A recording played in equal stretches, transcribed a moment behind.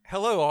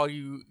Hello, all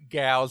you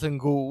gals and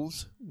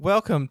ghouls.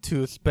 Welcome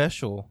to a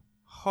special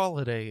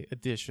holiday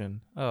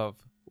edition of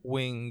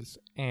Wings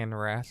and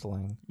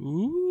Wrestling.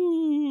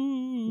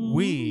 Ooh.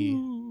 We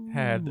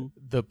had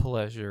the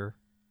pleasure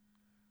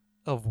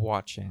of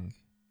watching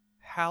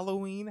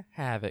Halloween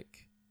Havoc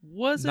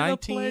Was it a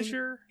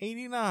pleasure?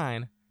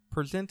 1989,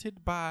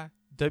 presented by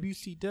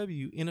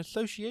WCW in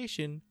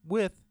association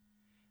with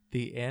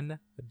the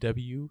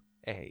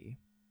NWA.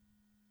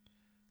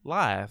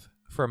 Live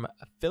from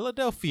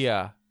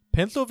Philadelphia,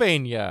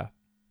 Pennsylvania,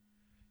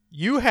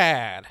 you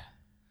had.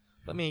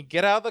 Let me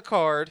get out the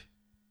card.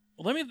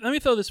 Let me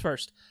throw this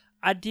first.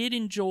 I did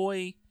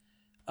enjoy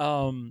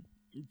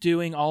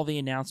doing all the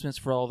announcements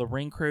for all the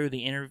ring crew,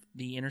 the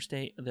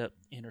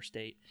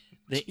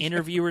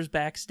interviewers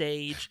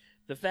backstage.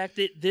 The fact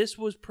that this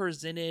was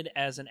presented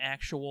as an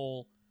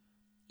actual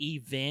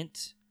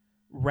event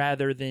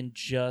rather than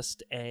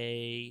just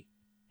a,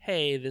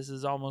 hey, this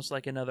is almost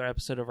like another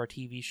episode of our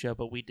TV show,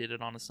 but we did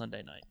it on a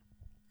Sunday night.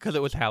 Because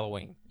it was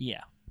Halloween.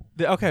 Yeah.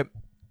 Okay.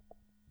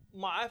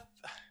 My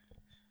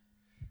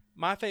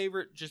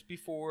favorite, just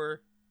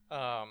before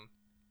to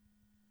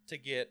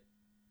get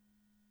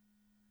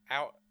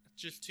out,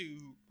 just to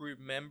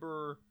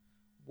remember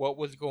what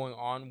was going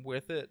on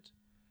with it,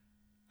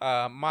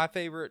 my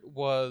favorite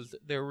was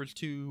there was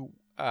two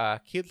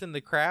kids in the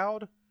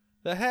crowd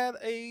that had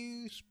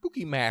a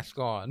spooky mask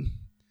on.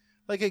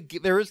 Like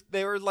there was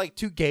like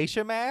two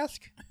geisha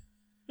masks.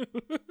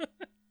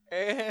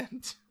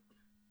 And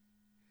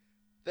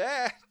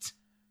that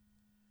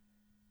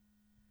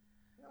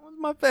was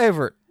my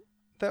favorite.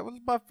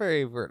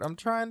 I'm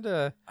trying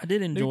to I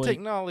did enjoy new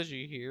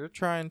technology here.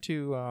 Trying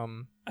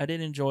to I did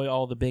enjoy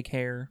all the big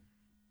hair,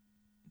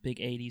 big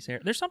 80s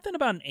hair. There's something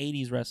about an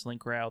 80s wrestling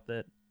crowd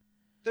that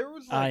there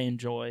was I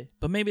enjoy,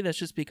 but maybe that's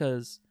just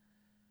because,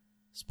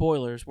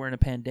 spoilers, we're in a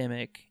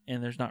pandemic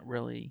and there's not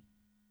really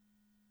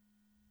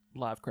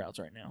live crowds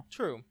right now.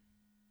 True.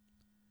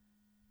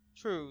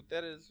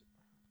 This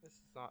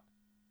is not.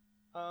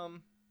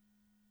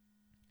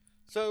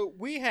 So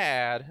we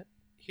had.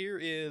 Here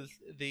is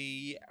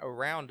the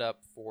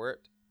roundup for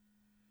it.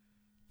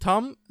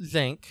 Tom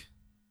Zink.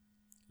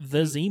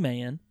 The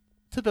Z-Man.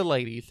 To the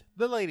ladies.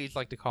 The ladies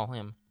like to call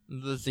him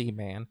the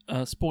Z-Man.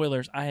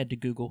 Spoilers, I had to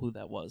Google who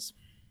that was.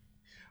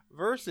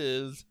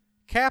 Versus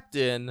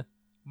Captain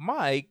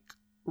Mike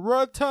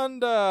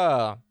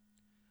Rotunda.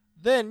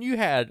 Then you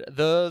had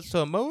the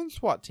Samoan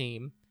SWAT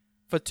team,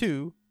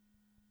 Fatu,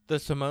 the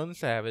Samoan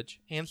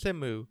Savage, and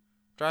Samu.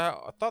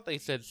 I thought they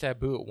said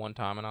Sabu at one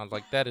time, and I was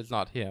like, that is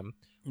not him.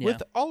 Yeah.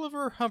 With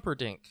Oliver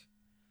Humperdinck.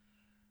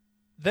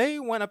 They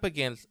went up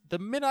against the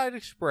Midnight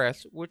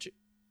Express, which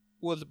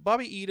was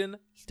Bobby Eaton,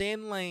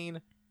 Stan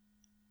Lane,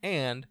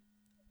 and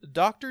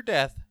Dr.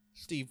 Death,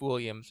 Steve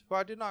Williams, who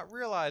I did not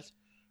realize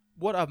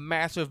what a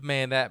massive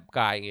man that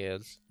guy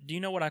is. Do you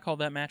know what I called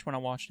that match when I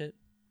watched it?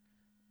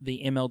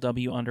 The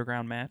MLW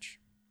Underground match.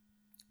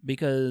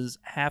 Because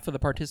half of the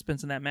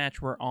participants in that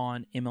match were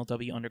on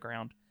MLW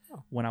Underground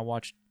when I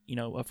watched,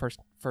 a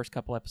first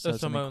couple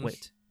episodes and then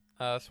quit.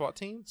 SWAT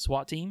team?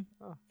 SWAT team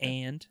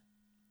and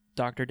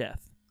Dr.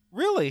 Death.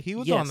 Really? He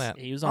was on that?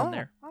 He was on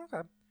there.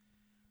 Okay.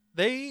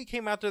 They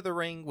came out to the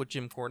ring with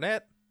Jim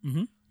Cornette.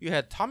 Mm-hmm. You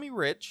had Tommy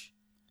Rich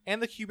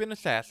and the Cuban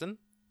Assassin.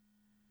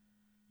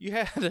 You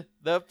had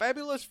the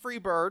Fabulous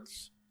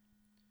Freebirds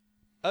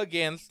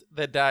against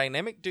the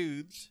Dynamic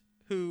Dudes,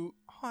 who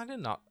I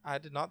did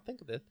not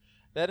think of this.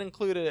 That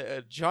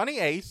included Johnny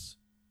Ace.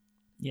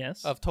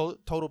 Yes. Of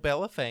Total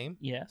Bella fame.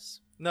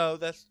 Yes. No,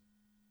 that's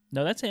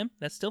him.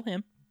 That's still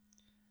him.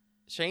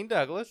 Shane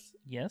Douglas.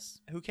 Yes.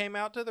 Who came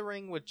out to the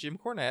ring with Jim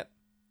Cornette.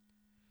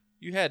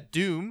 You had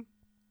Doom,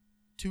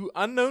 two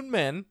unknown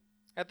men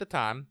at the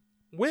time,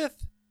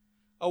 with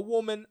a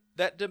woman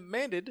that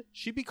demanded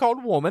she be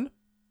called Woman,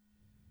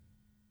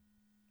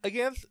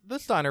 against the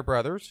Steiner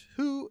brothers,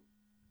 who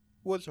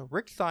was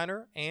Rick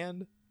Steiner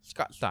and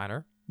Scott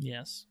Steiner.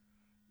 Yes.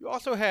 You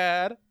also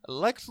had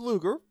Lex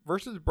Luger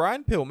versus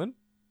Brian Pillman.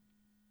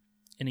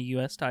 In a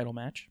U.S. title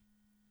match.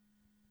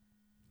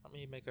 Let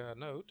me make a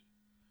note.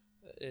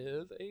 That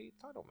is a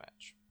title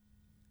match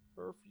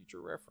for future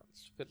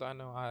reference, because I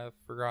know I've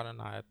forgotten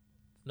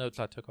notes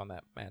I took on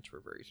that match were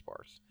very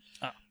sparse.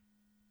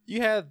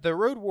 You had the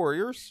Road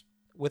Warriors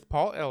with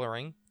Paul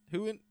Ellering,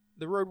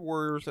 the Road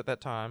Warriors at that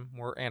time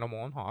were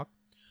Animal and Hawk.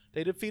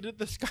 They defeated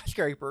the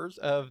Skyscrapers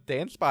of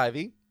Dan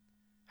Spivey,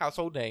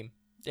 household name,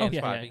 Dan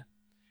Spivey, yeah.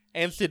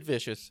 And Sid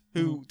Vicious,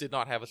 who did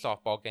not have a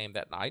softball game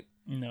that night.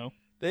 No.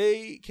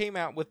 They came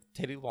out with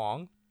Teddy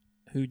Long,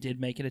 who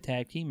did make it a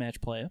tag team match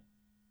player.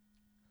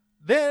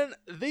 Then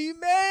the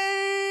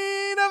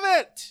main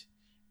event,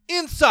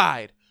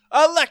 inside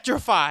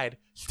electrified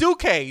steel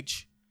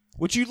cage,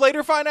 which you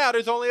later find out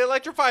is only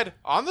electrified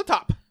on the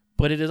top.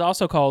 But it is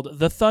also called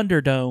the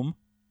Thunderdome.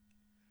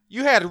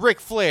 You had Ric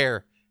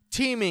Flair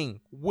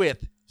teaming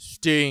with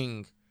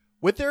Sting,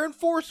 with their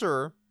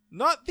enforcer,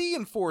 not the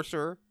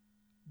enforcer,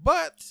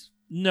 but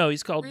no,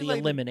 he's called the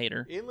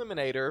Eliminator.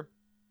 Eliminator,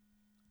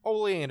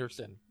 Ole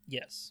Anderson.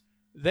 Yes.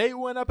 They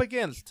went up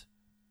against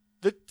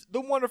the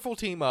wonderful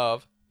team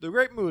of the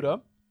Great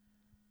Muta,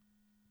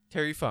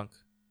 Terry Funk,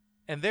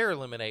 and their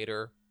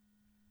eliminator,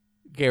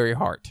 Gary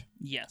Hart.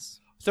 Yes.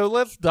 So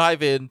let's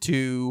dive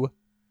into.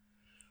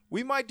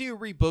 We might do a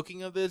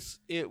rebooking of this.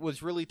 It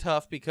was really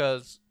tough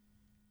because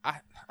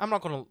I'm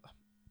not gonna.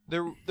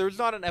 There's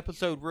not an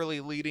episode really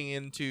leading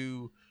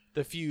into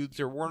the feuds.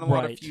 There weren't a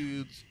lot of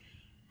feuds.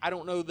 I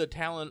don't know the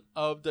talent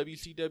of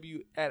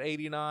WCW at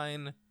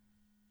 89.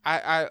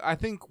 I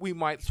think we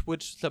might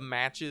switch some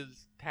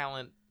matches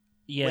talent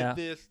with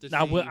this to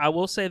Now, see. I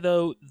will say,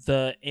 though,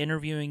 the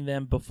interviewing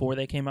them before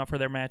they came out for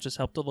their matches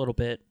helped a little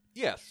bit.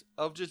 Yes,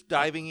 of just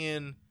diving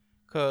in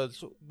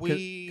because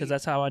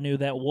that's how I knew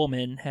that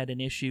woman had an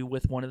issue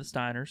with one of the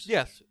Steiners.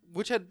 Yes,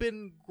 which had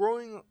been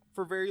growing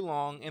for very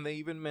long, and they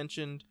even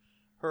mentioned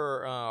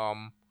her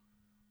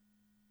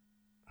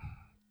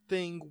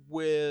thing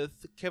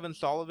with Kevin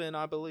Sullivan,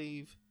 I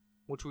believe,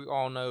 which we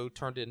all know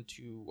turned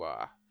into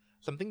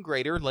something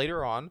greater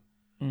later on.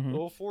 Mm-hmm. A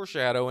little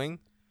foreshadowing.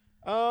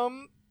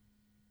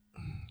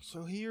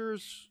 So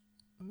here's,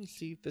 let me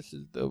see if this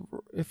is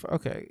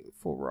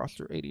full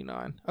roster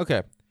 89.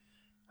 Okay,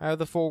 I have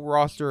the full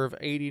roster of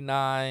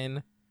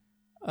 89,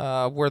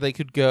 where they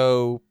could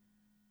go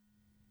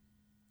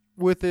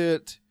with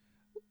it.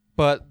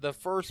 But the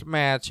first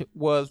match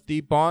was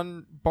the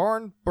barn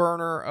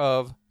burner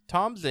of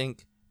Tom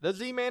Zink, the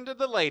Z-Man to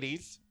the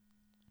ladies,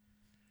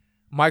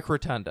 Mike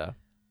Rotunda,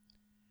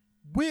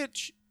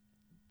 which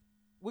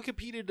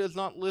Wikipedia does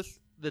not list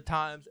the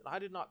times, and I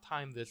did not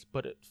time this,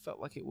 but it felt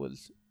like it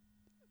was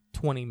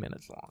 20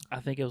 minutes long. I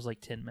think it was like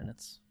 10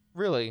 minutes.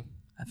 Really?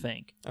 I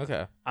think.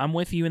 Okay. I'm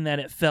with you in that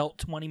it felt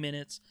 20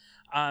 minutes.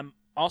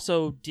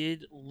 Also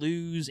did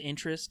lose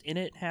interest in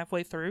it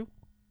halfway through.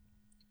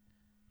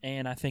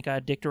 And I think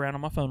I dicked around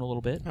on my phone a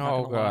little bit.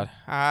 Oh God.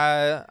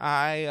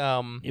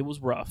 It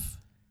was rough.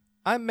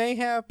 I may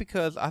have,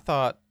 because I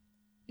thought,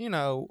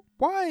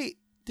 why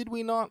did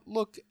we not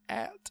look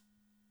at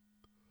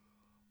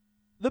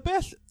the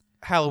best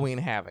Halloween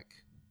Havoc?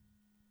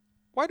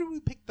 Why did we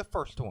pick the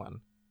first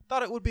one?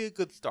 Thought it would be a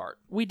good start.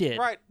 We did.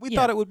 Right. We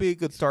thought it would be a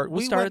good start.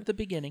 We started at the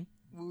beginning.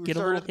 Get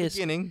a little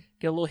beginning.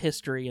 Get a little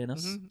history in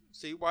us. Mm-hmm.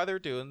 See why they're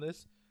doing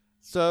this.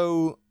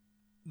 So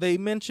they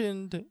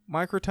mentioned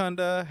Mike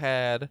Rotunda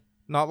had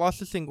not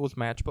lost a singles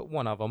match, but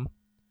one of them.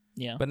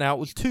 Yeah. But now it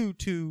was 2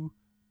 to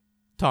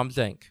Tom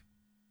Zink,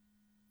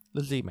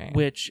 the Z-Man.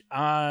 Which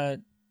I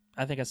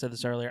think I said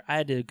this earlier. I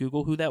had to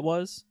Google who that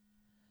was.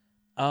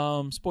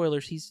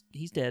 Spoilers.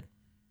 He's dead.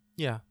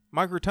 Yeah.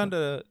 Mike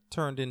Rotunda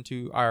turned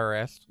into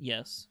IRS.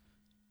 Yes.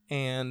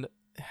 And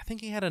I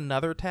think he had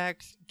another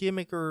tax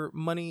gimmick or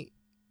money.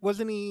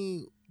 Wasn't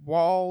he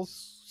Wall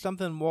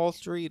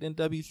Street in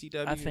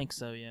WCW? I think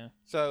so, yeah.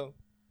 So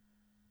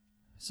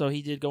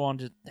he did go on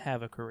to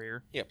have a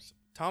career. Yep.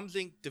 Tom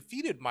Zink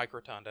defeated Mike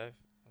Rotunda,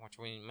 which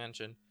we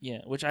mentioned. Yeah,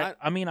 which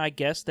I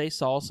guess they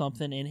saw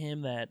something in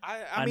him that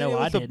I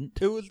didn't.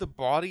 It was the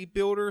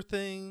bodybuilder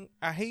thing.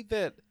 I hate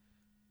that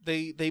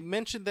they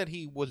mentioned that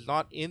he was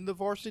not in the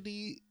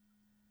varsity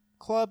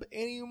club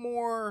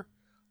anymore,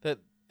 that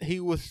he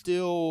was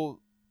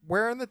still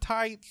wearing the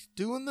tights,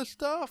 doing the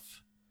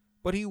stuff,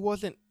 but he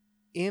wasn't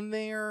in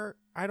there.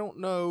 I don't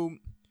know.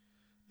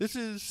 This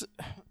is...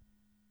 Let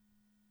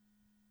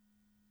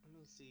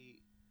me see.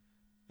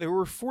 There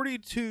were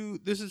 42...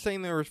 This is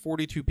saying there was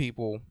 42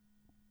 people.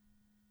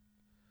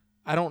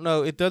 I don't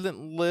know. It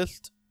doesn't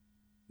list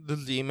the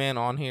Z-Man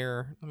on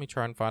here. Let me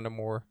try and find a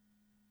more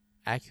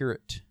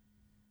accurate...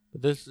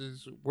 But this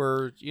is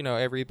where,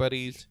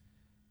 everybody's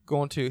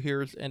going to.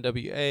 Here's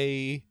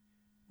NWA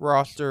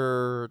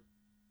roster.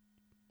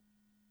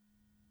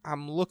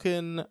 I'm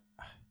looking.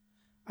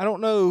 I don't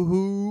know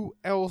who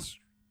else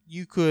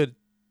you could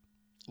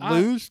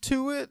lose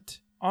to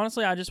it.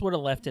 Honestly, I just would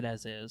have left it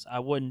as is.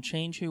 I wouldn't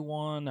change who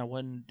won. I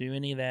wouldn't do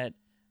any of that.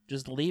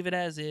 Just leave it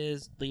as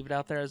is. Leave it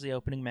out there as the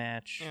opening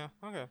match. Yeah,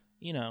 okay.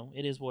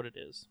 It is what it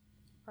is.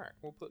 All right,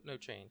 we'll put no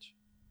change.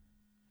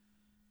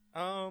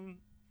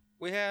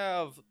 We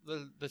have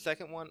the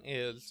second one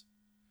is,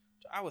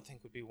 I would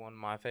think would be one of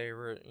my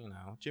favorite.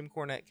 Jim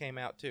Cornette came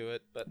out to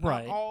it, but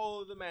not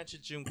all of the matches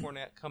Jim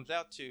Cornette comes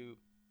out to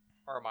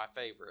are my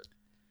favorite.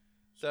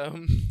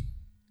 So,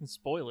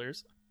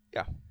 spoilers.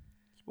 Yeah,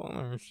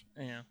 spoilers.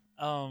 Yeah.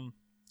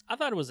 I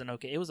thought it was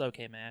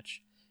okay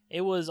match.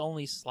 It was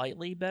only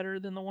slightly better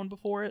than the one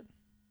before it.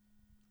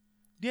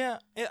 Yeah,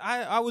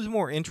 I was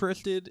more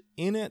interested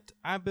in it.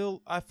 I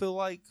feel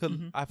like, because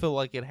I feel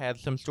like it had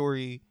some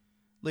story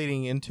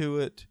leading into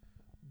it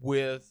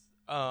with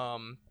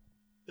the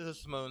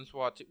Samoans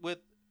watching with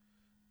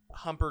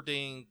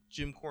Humperdinck,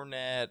 Jim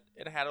Cornette.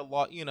 It had a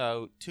lot,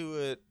 to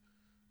it.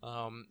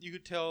 You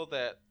could tell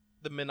that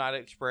the Midnight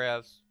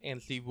Express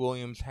and Steve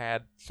Williams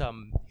had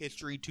some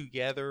history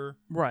together.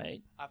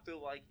 Right. I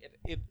feel like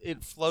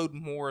it flowed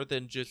more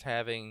than just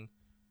having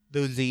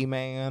the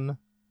Z-Man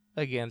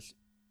against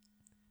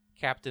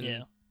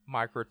Captain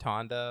Mike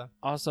Rotunda.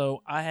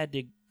 Also, I had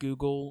to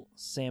Google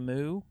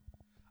Samu.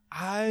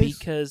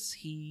 Because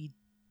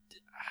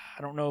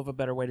I don't know of a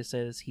better way to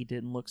say this. He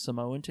didn't look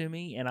Samoan to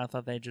me, and I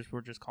thought they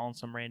were just calling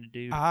some random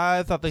dude.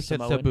 I thought they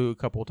said Samoan. Sabu a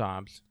couple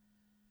times,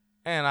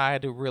 and I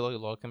had to really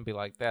look and be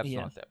like, "That's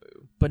Yeah. not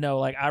Sabu." But no,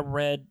 like I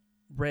read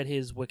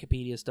his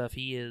Wikipedia stuff.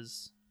 He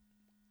is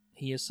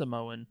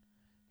Samoan.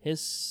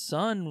 His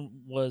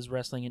son was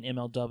wrestling in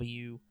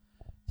MLW,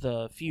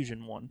 the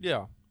Fusion one.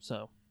 Yeah,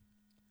 So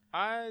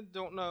I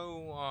don't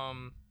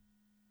know.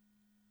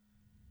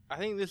 I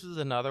think this is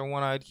another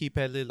one I'd keep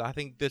at it. I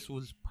think this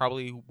was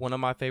probably one of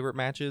my favorite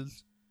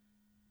matches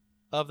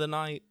of the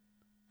night.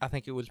 I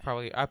think it was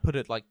probably, I put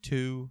it like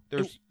 2.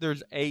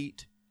 There's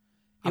 8.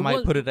 I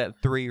might put it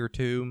at 3 or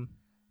 2.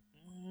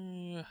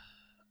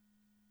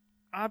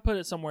 I put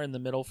it somewhere in the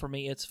middle for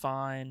me. It's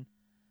fine.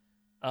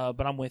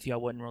 But I'm with you. I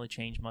wouldn't really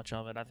change much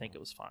of it. I think it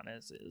was fine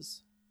as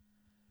is.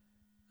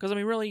 Because, I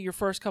mean, really, your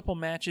first couple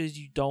matches,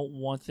 you don't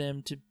want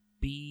them to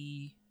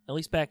be, at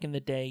least back in the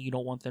day, you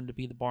don't want them to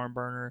be the barn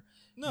burner.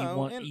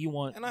 No, you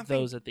want and I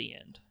those think at the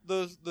end.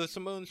 The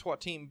Samoan SWAT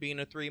team being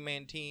a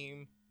 3-man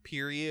team,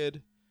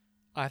 period.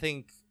 I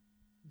think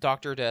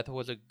Dr. Death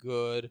was a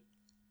good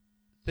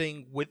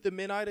thing with the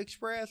Midnight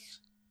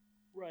Express.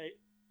 Right.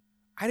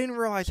 I didn't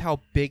realize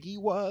how big he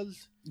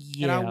was.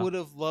 Yeah. And I would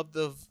have loved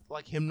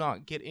him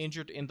not get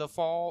injured in the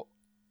fall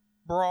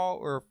brawl,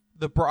 or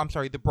the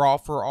brawl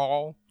for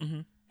all,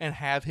 Mhm. and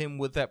have him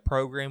with that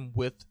program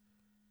with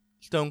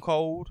Stone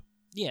Cold.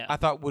 Yeah. I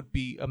thought would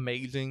be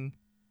amazing.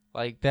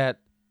 Like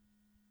that,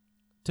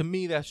 to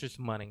me, that's just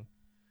money.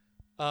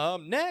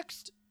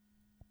 Next,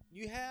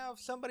 you have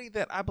somebody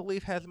that I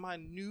believe has my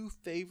new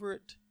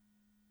favorite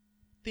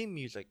theme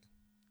music,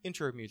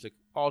 intro music,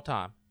 all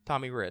time,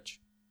 Tommy Rich.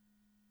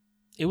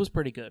 It was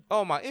pretty good.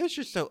 Oh my, it was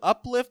just so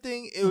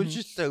uplifting. It was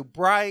just so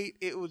bright.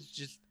 It was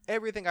just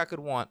everything I could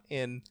want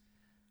in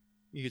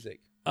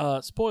music.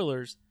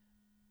 Spoilers,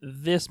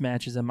 this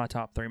match is in my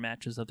top 3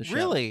 matches of the show.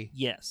 Really?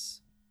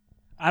 Yes.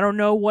 I don't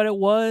know what it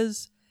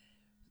was.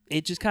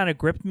 It just kind of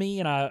gripped me,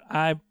 and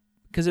I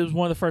because it was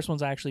one of the first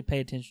ones I actually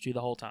paid attention to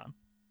the whole time.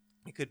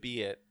 It could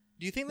be it.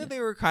 Do you think that they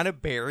were kind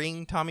of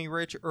burying Tommy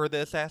Rich or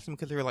the Assassin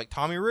because they were like,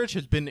 Tommy Rich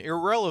has been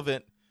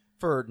irrelevant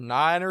for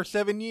 9 or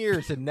 7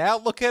 years, and now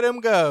look at him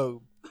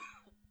go?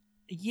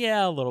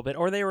 Yeah, a little bit.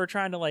 Or they were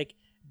trying to like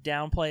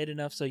downplay it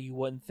enough so you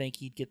wouldn't think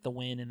he'd get the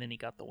win, and then he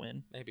got the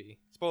win. Maybe.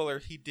 Spoiler,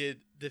 he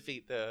did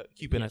defeat the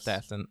Cuban Yes.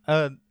 Assassin.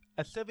 A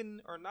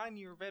 7 or 9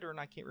 year veteran,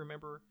 I can't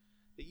remember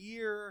the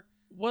year.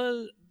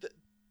 Was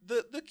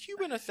The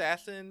Cuban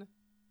Assassin,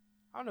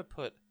 I'm going to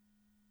put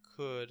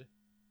could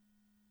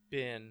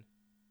been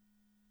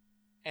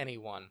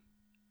anyone.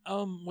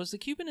 was the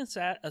Cuban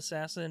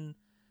assassin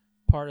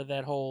part of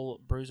that whole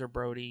Bruiser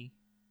Brody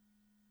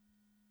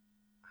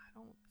I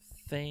don't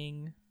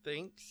thing?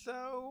 think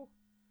so.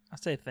 I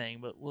say thing,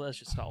 but let's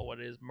just call it what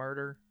it is.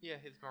 Murder. Yeah,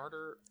 his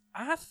murder.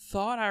 I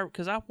thought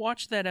because I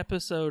watched that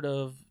episode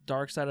of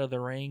Dark Side of the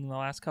Ring the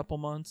last couple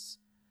months,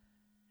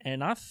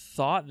 and I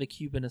thought the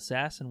Cuban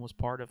Assassin was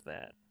part of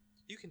that.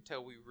 You can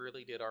tell we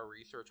really did our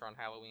research on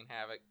Halloween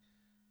Havoc.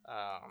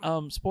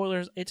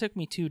 Spoilers, it took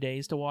me 2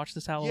 days to watch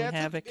this Halloween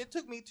Havoc. It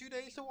took me 2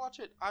 days to watch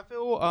it. I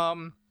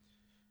feel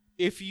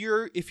if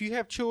you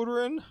have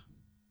children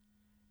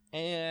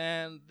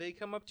and they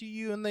come up to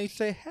you and they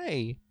say,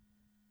 "Hey,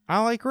 I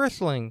like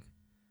wrestling.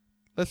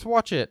 Let's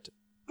watch it."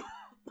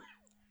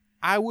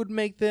 I would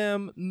make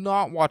them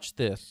not watch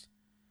this.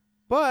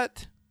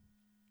 But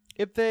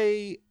if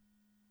they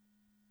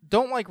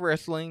don't like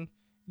wrestling,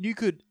 you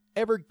could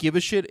ever give a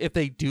shit if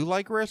they do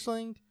like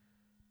wrestling,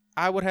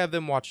 I would have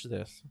them watch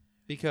this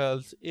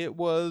because it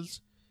was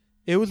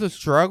a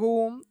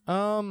struggle.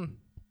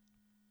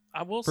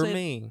 I will for say,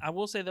 me. I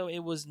will say though, it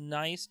was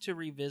nice to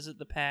revisit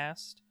the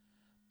past,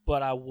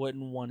 but I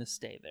wouldn't want to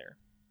stay there.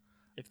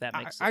 If that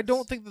makes sense. I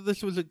don't think that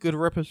this was a good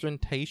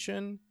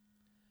representation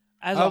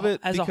as of it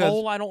as a because-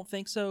 whole. I don't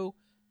think so.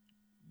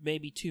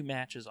 Maybe 2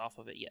 matches off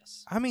of it.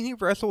 Yes. I mean, he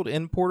wrestled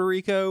in Puerto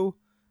Rico,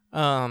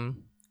 because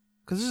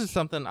this is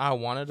something I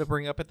wanted to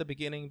bring up at the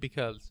beginning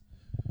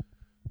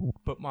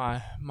but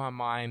my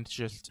mind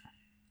just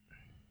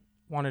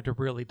wanted to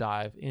really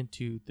dive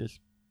into this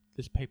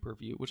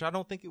pay-per-view, which I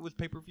don't think it was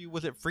pay-per-view.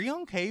 Was it free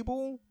on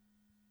cable?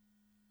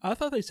 I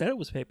thought they said it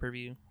was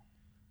pay-per-view.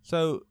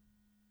 So,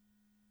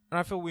 and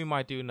I feel we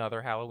might do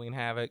another Halloween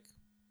Havoc.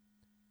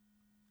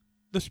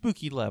 The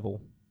spooky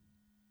level,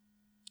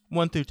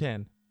 1 through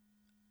 10.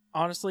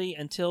 Honestly,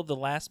 until the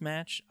last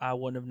match, I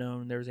wouldn't have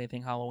known there was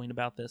anything Halloween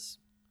about this.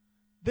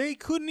 They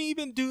couldn't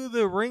even do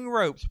the ring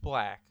ropes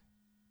black.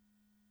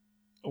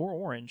 Or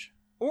orange.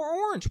 Or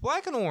orange,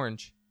 black and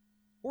orange.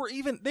 Or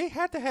even, they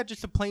had to have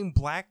just a plain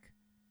black.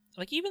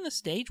 Like, even the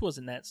stage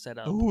wasn't that set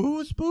up.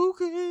 Ooh,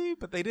 spooky.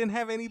 But they didn't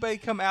have anybody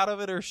come out of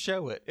it or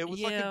show it. It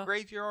was like Yeah. a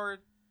graveyard.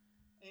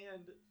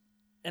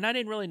 And I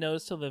didn't really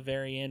notice till the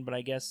very end, but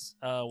I guess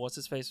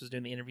What's-His-Face was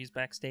doing the interviews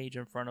backstage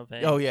in front of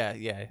a... Oh,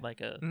 yeah.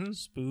 Like a Mhm.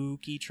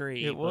 spooky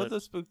tree. It was a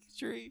spooky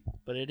tree.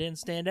 But it didn't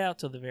stand out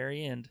till the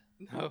very end.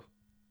 No.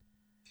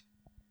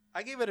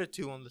 I gave it a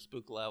 2 on the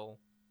spook level.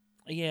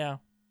 Yeah.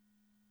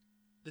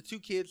 The 2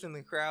 kids in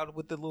the crowd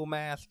with the little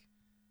mask.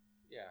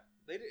 Yeah,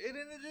 It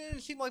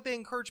didn't seem like they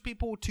encouraged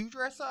people to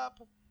dress up.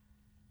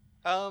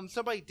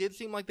 Somebody did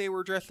seem like they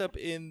were dressed up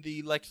in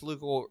the Lex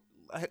Luger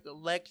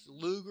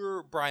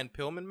Brian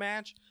Pillman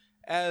match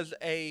as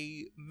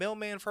a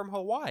mailman from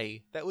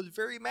Hawaii that was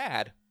very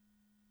mad.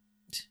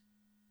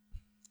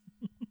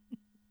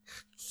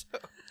 So,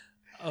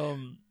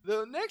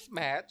 the next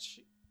match,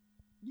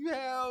 you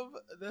have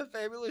the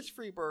Fabulous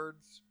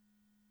Freebirds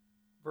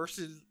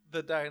versus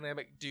the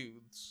Dynamic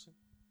Dudes.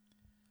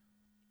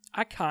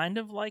 I kind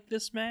of like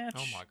this match.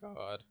 Oh my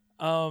god.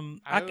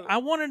 I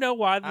want to know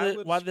why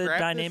the scrap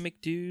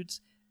Dynamic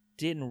Dudes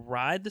didn't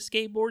ride the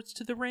skateboards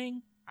to the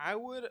ring. I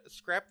would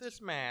scrap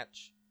this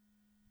match,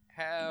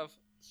 have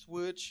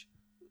switch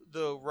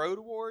the Road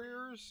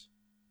Warriors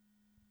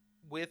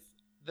with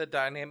the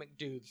Dynamic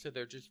Dudes so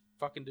they're just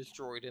fucking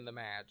destroyed in the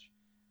match.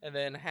 And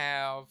then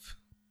have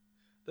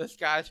the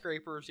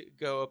Skyscrapers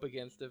go up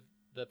against the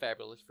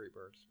Fabulous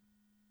Freebirds.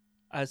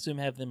 I assume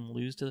have them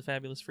lose to the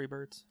Fabulous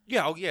Freebirds.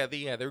 Yeah,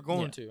 they're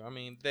going to. I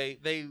mean,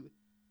 they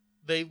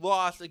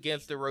lost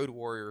against the Road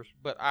Warriors,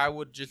 but I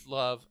would just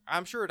love.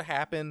 I'm sure it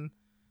happened,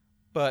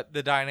 but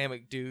the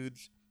Dynamic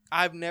Dudes.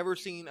 I've never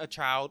seen a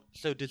child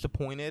so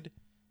disappointed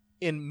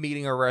in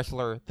meeting a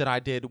wrestler than I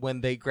did when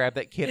they grabbed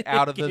that kid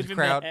out of the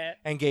crowd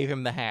and gave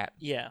him the hat.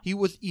 Yeah, he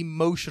was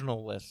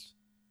emotionless.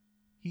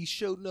 He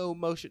showed no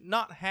emotion.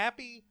 Not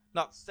happy,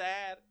 not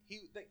sad.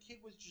 That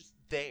kid was just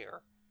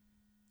there.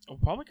 Well,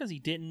 probably because he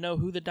didn't know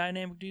who the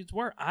Dynamic Dudes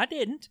were. I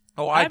didn't.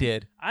 Oh, I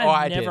did.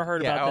 I've never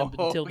heard about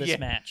them until this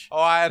match. Oh,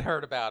 I had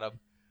heard about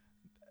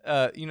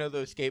them. You know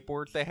those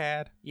skateboards they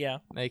had? Yeah.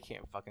 They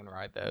can't fucking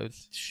ride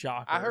those.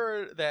 Shocker. I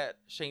heard that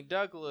Shane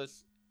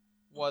Douglas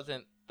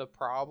wasn't the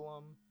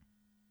problem.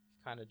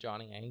 Kind of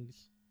Johnny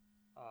Ace.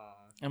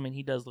 I mean,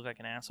 he does look like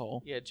an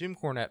asshole. Yeah, Jim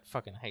Cornette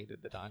fucking hated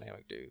the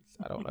Dynamic Dudes.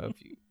 I don't know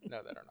if you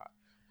know that or not.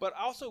 But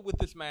also with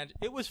this match,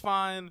 it was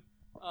fine.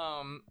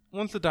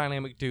 Once the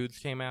Dynamic Dudes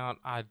came out,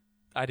 I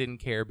didn't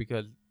care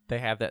because they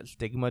have that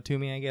stigma to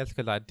me, I guess,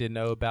 because I did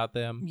know about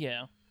them.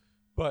 Yeah.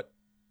 But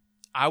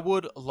I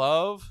would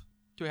love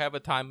to have a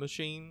time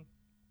machine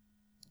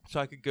so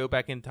I could go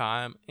back in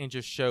time and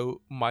just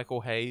show Michael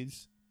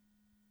Hayes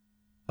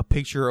a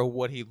picture of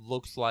what he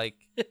looks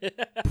like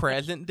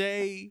present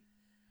day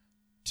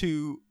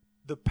to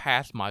the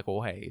past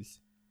Michael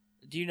Hayes.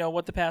 Do you know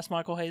what the past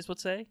Michael Hayes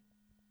would say?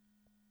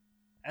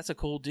 That's a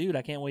cool dude.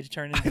 I can't wait to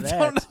turn into that. I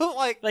don't know,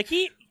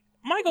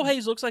 Michael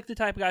Hayes looks like the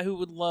type of guy who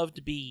would love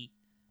to be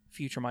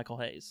future Michael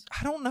Hayes.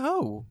 I don't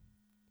know.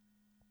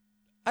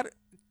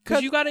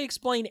 Because you got to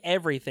explain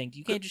everything.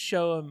 You can't just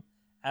show him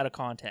out of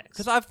context.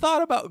 Because I've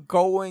thought about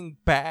going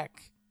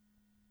back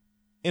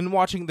and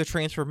watching the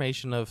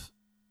transformation of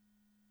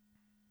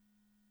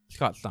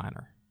Scott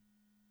Steiner.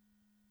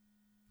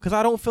 Because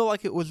I don't feel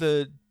like it was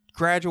a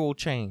gradual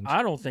change.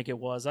 I don't think it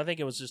was. I think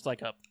it was just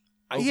like a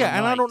overnight. Yeah,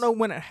 and I don't know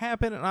when it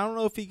happened, and I don't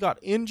know if he got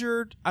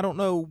injured. I don't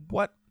know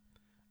what.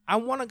 I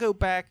want to go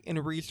back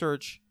and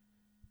research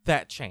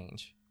that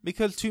change.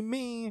 Because to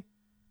me,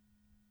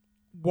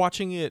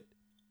 watching it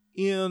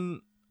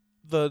in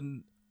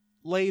the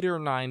later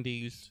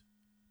 90s,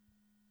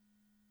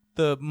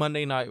 the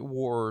Monday Night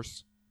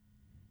Wars,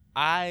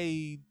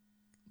 I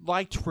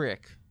liked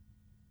Rick.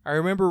 I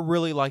remember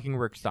really liking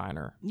Rick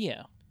Steiner.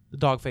 Yeah. The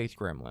dog-faced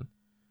gremlin.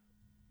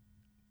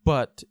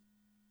 But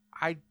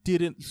I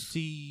didn't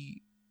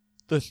see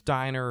the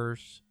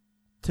Steiners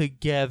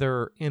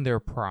together in their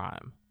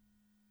prime.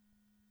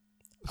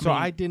 So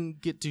I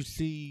didn't get to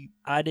see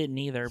I didn't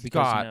either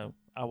because,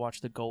 I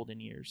watched the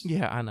golden years.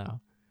 Yeah, I know.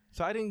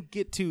 So I didn't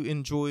get to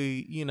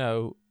enjoy,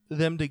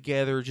 them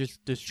together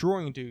just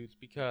destroying dudes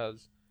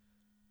because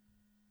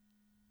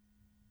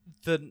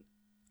do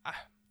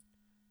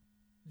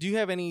you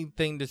have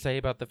anything to say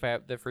about the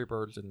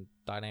Freebirds and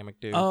Dynamic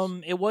Dudes?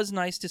 It was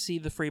nice to see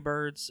the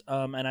Freebirds,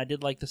 and I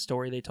did like the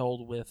story they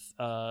told with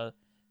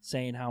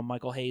saying how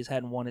Michael Hayes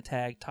hadn't won a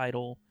tag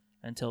title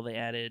until they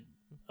added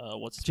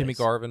Jimmy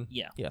Garvin.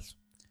 Yeah. Yes.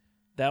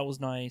 That was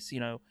nice.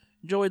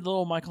 Enjoyed the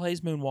little Michael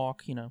Hayes moonwalk.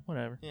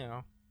 Whatever.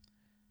 Yeah.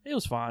 It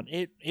was fun.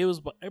 It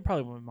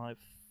probably was my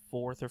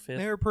fourth or fifth.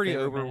 They were pretty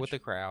over match with the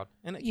crowd,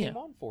 and it came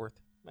on fourth.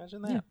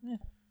 Imagine that. Yeah.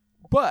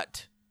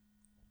 But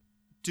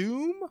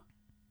Doom.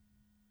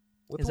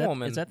 With a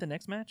woman. Is that the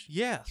next match?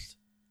 Yes.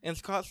 And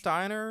Scott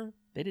Steiner.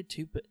 They did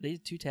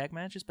two tag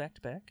matches back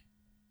to back.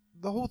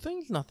 The whole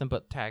thing's nothing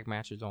but tag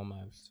matches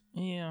almost.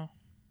 Yeah.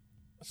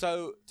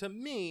 So to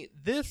me,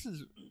 this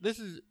is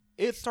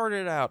it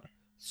started out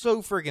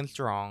so friggin'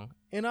 strong,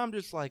 and I'm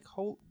just like,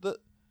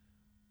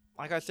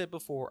 like I said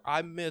before,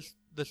 I missed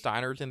the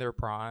Steiners in their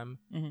prime.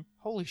 Mm-hmm.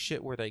 Holy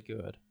shit, were they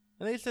good?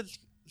 And they said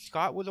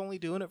Scott was only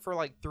doing it for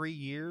like 3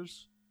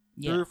 years.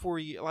 Yeah. 3 or 4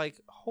 years, like,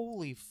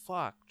 holy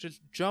fuck,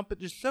 just jumping,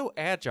 just so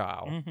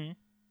agile. Mm-hmm.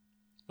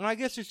 And I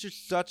guess it's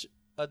just such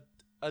a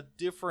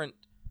different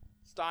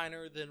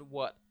Steiner than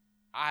what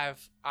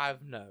I've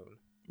known.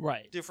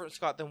 Right. Different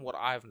Scott than what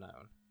I've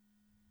known.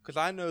 Because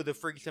I know the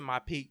Freaks in My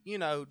Peak,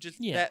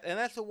 that, and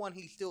that's the one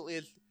he still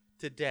is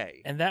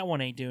today. And that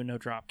one ain't doing no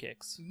drop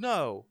kicks.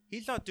 No,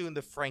 he's not doing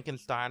the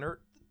Frankensteiner.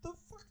 The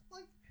fuck,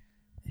 like,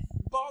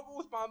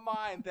 boggles my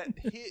mind that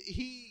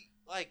he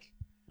like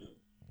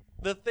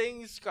the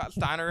things Scott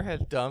Steiner has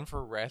done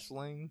for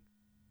wrestling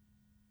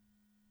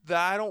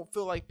that I don't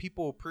feel like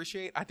people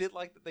appreciate. I did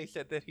like that they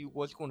said that he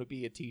was going to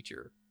be a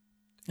teacher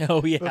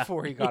Oh yeah.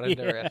 before he got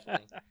into Yeah. wrestling.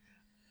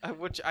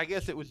 Which I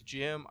guess it was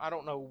gym. I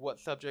don't know what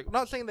subject. I'm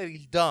not saying that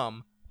he's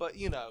dumb, but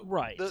you know,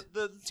 Right.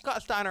 The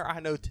Scott Steiner I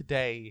know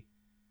today,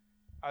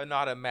 I would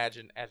not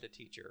imagine as a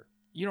teacher.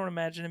 You don't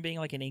imagine him being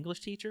like an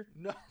English teacher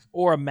No,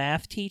 or a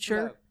math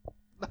teacher?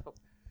 no.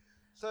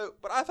 So,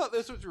 but I thought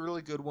this was a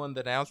really good one.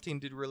 The announce team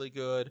did really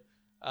good.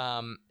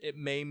 It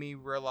made me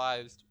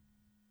realize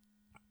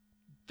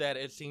that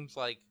it seems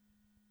like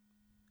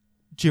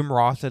Jim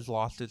Ross has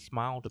lost his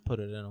smile, to put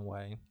it in a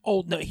way.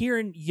 Oh no!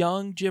 Hearing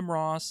young Jim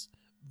Ross,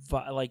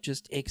 like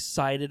just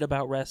excited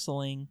about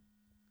wrestling,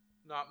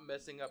 Not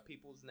messing up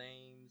people's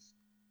names,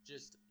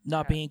 just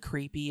not being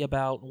creepy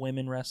about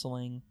women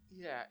wrestling.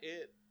 Yeah,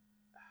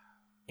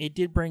 It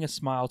did bring a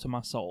smile to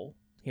my soul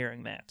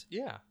hearing that.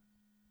 yeah.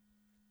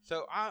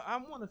 So I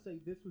want to say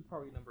this was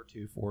probably number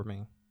 2 for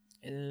me.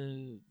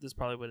 This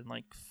probably would have been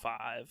like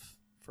 5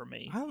 for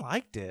me. I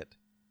liked it.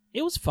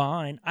 It was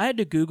fine. I had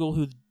to Google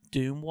who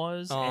Doom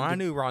was. Oh, and I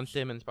knew Ron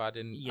Simmons, but I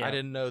didn't. Yeah. I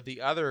didn't know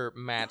the other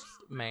match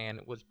man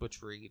was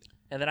Butch Reed.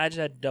 And then I just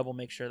had to double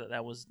make sure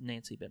that was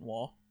Nancy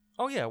Benoit.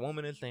 Oh yeah,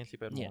 woman is Nancy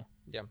Benoit. Yeah.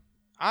 Yeah.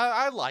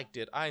 I liked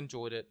it. I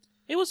enjoyed it.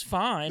 It was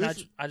fine.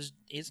 This- I just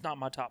it's not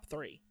my top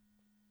 3.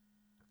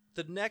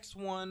 The next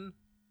one,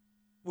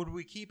 would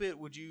we keep it?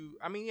 Would you?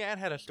 I mean, yeah, it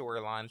had a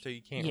storyline, so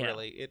you can't Yeah.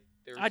 really.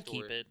 There's a I'd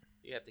story. keep it.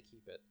 You have to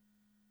keep it.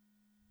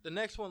 The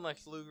next one,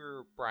 Lex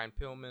Luger, Brian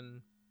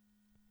Pillman.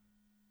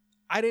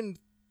 I didn't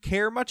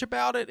care much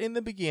about it in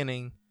the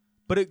beginning,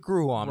 but it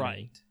grew on me.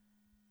 Right.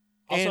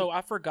 And- Also,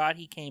 I forgot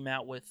he came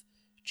out with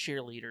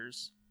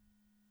cheerleaders.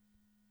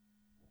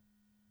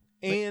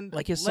 And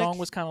Like his Lex- song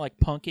was kind of like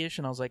punkish,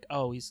 and I was like,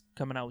 "Oh, he's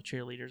coming out with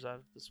cheerleaders."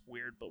 That's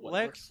weird, but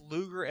whatever. Lex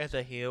Luger as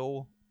a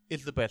heel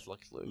is the best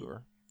Lex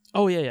Luger.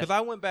 Oh yeah, yeah. Because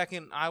I went back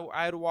and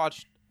I had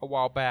watched a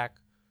while back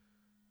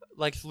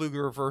Lex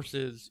Luger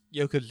versus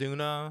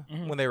Yokozuna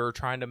Mhm. when they were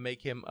trying to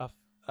make him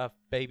a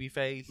baby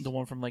face. The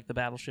one from like the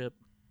Battleship.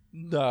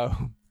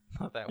 No,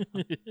 not that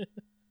one.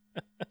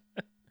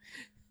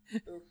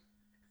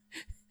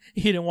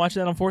 You didn't watch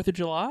that on 4th of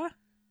July?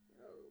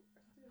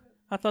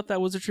 I thought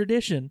that was a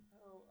tradition.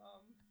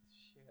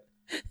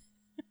 Shit.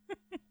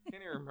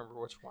 Can't even remember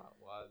which one it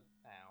was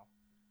now,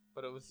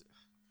 but it was.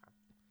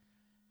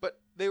 But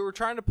they were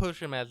trying to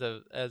push him as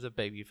a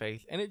baby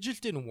face, and it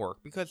just didn't work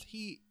because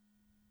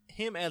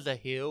him as a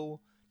heel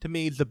to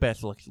me is the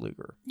best Lex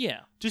Luger.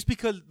 Yeah. Just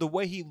because the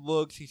way he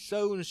looks, he's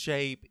so in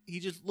shape.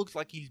 He just looks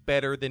like he's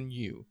better than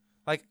you.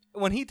 Like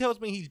when he tells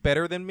me he's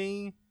better than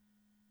me,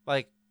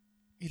 like.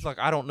 He's like,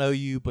 I don't know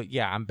you, but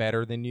yeah, I'm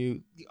better than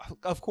you.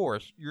 Of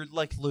course, you're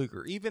Lex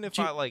Luger. Even if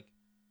Did you- I like,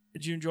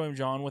 Did you enjoy him,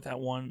 John, with that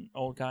one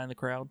old guy in the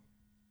crowd?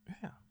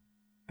 yeah.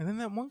 And then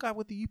that one guy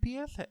with the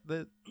UPS hat,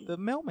 the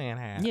mailman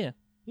hat. Yeah.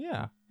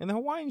 Yeah. And the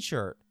Hawaiian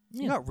shirt.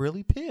 He Yeah. got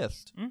really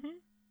pissed. Mm-hmm.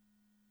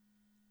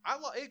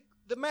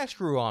 The match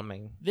grew on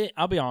me.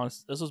 I'll be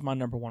honest. This was my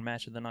number 1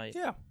 match of the night.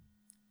 Yeah.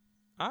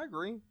 I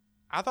agree.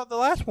 I thought the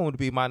last one would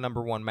be my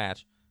number 1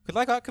 match because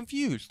I got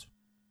confused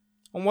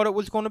on what it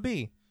was going to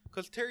be.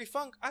 Because Terry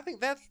Funk, I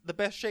think that's the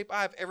best shape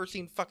I've ever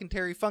seen fucking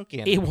Terry Funk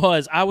in. It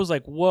was. I was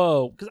like,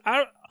 whoa. Because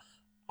I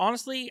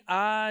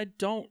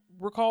don't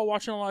recall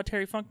watching a lot of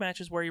Terry Funk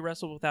matches where he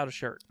wrestled without a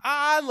shirt.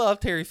 I love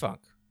Terry Funk.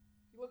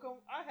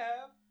 I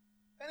have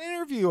an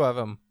interview of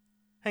him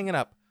hanging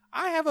up.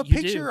 I have a You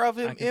picture do. of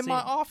I him can in see my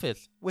it.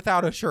 office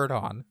without a shirt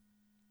on.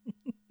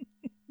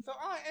 So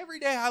every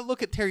day I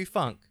look at Terry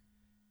Funk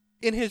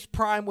in his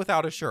prime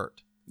without a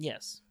shirt.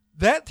 Yes.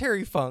 That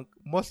Terry Funk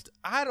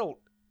I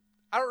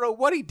don't know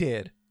what he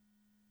did.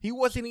 He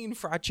wasn't eating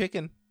fried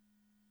chicken.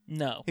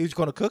 No. He was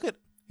going to cook it.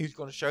 He was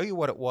going to show you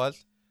what it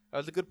was. That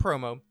was a good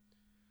promo.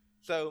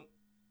 So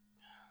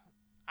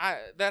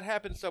that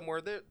happened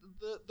somewhere. The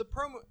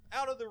promo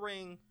out of the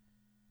ring,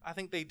 I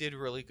think they did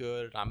really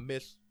good.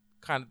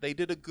 They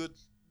did a good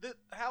the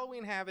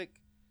Halloween Havoc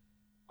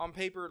on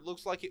paper. It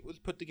looks like it was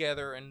put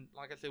together, and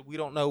like I said, we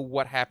don't know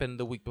what happened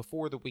the week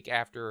before, the week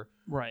after.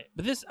 Right.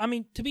 But this, I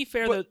mean, to be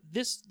fair, though,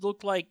 this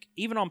looked like,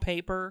 even on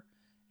paper,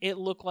 it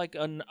looked like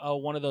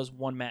one of those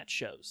one-match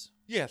shows.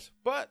 Yes,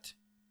 but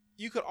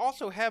you could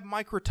also have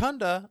Mike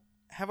Rotunda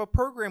have a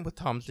program with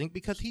Tom Zink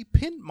because he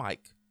pinned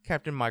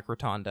Captain Mike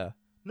Rotunda.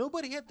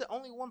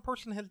 Only one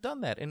person has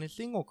done that in his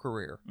single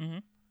career. Mm-hmm.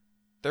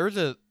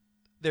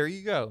 There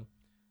you go.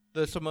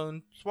 The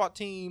Simone SWAT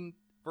team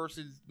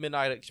versus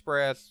Midnight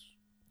Express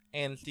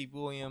and Steve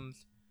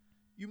Williams.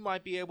 You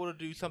might be able to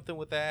do something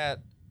with that.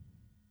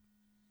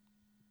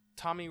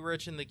 Tommy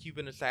Rich and the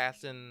Cuban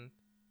Assassin.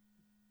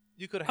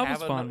 You could I was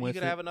have fine with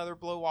it. have another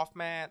blow-off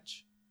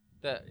match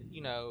that,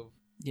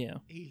 Yeah.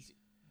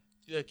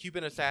 the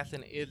Cuban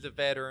Assassin is a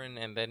veteran,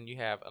 and then you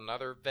have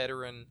another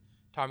veteran,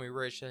 Tommy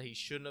Rich, that he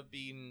shouldn't have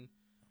beaten.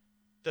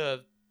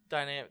 The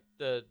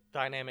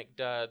dynamic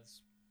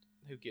duds,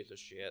 who gives a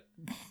shit?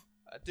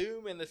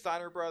 Doom and the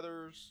Steiner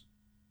brothers,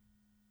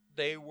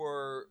 they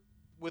were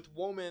with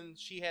Woman,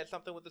 she had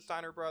something with the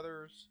Steiner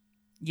brothers.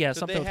 Yeah, So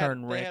something with her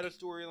and They Rick. had a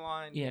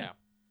storyline. Yeah. Yeah.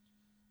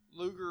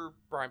 Luger,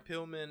 Brian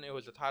Pillman. It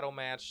was a title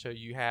match, so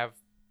you have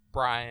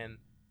Brian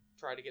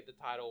try to get the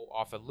title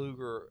off of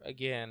Luger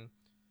again.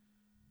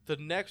 The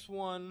next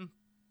one,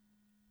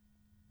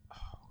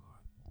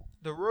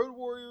 the Road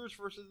Warriors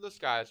versus the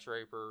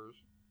Skyscrapers.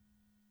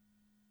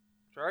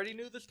 So I already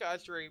knew the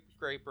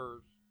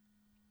Skyscrapers.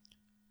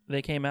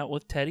 They came out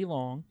with Teddy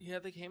Long, Yeah,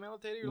 they came out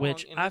with Teddy Long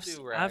which in I've a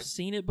do-rag. I've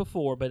seen it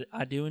before, but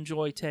I do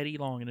enjoy Teddy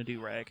Long in a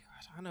do-rag.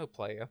 God, I know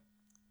Playa,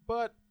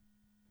 but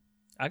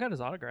I got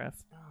his autograph.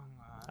 oh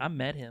my, I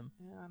met him.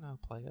 yeah, I know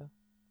Playa.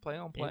 Play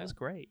on It Playa. was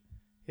great.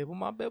 Hip on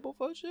my bibble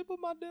for ship on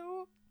my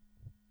devil.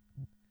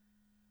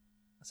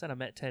 I said I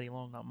met Teddy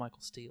Long, not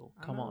Michael Steele.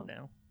 I Come on know.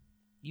 now.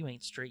 You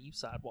ain't straight, you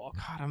sidewalk.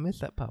 God, I miss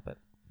that puppet.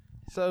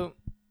 So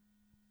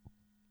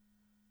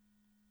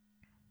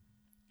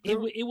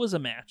It was a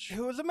match. it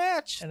was a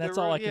match, And that's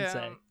all I can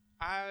say.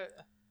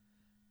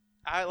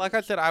 I like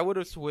I said, I would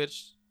have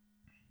switched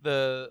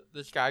the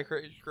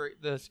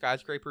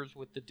skyscrapers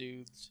with the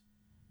dudes,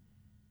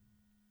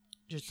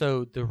 just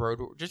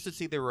to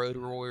see the Road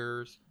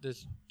Warriors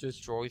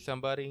destroy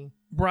somebody.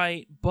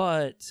 Right,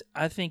 but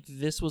I think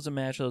this was a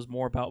match that was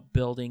more about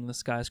building the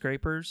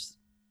skyscrapers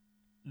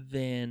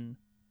than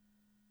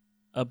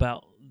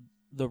about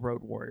the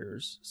Road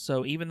Warriors.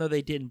 So even though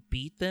they didn't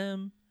beat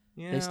them,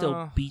 Yeah, they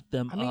still beat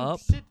them I mean,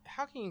 up.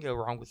 how can you go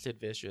wrong with Sid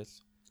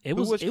Vicious? It Who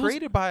was was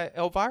created by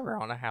Elvira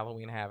on a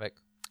Halloween Havoc.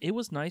 It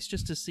was nice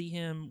just to see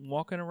him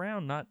walking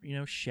around, not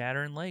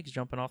shattering legs,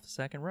 jumping off the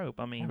second rope.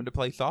 I mean, Having to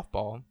play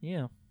softball.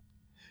 yeah.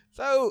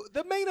 So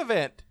the main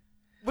event,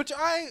 which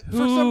for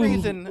some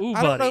reason, I don't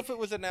know buddy. if it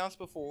was announced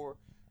before.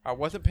 I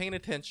wasn't paying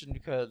attention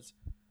because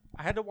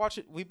I had to watch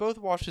it. We both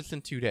watched this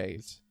in 2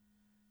 days.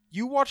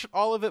 You watched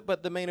all of it,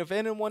 but the main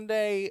event in 1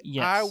 day.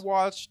 Yes. I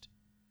watched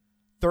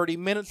 30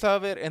 minutes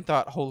of it and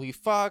thought, "Holy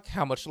fuck!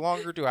 How much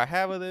longer do I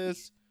have of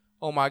this?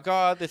 Oh my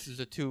god, this is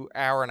a 2.5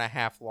 hour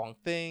long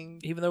thing."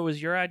 Even though it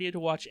was your idea to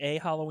watch a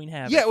Halloween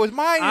Havoc. Yeah, it was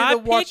my I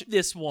idea to watch. picked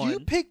this one. You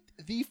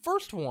picked the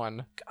first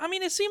one. I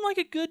mean, it seemed like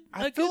a good.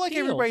 I feel good like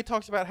deal. everybody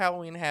talks about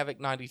Halloween Havoc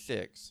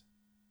 '96.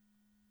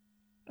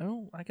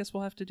 Oh, I guess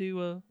we'll have to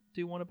do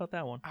one about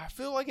that one. I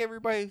feel like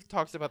everybody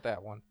talks about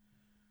that one.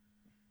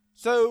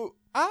 So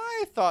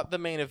I thought the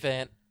main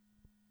event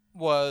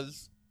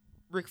was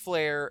Ric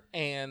Flair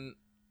and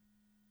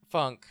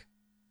Funk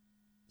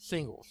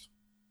singles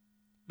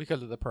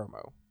because of the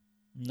promo.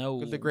 No,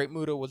 Because the Great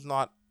Muta was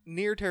not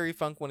near Terry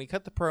Funk when he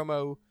cut the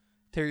promo.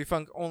 Terry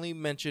Funk only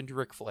mentioned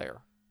Ric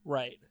Flair.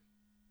 right.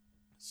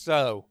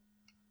 So,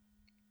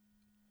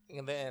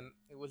 and then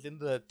it was in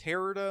the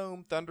Terror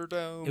Dome,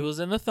 Thunderdome. It was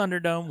in the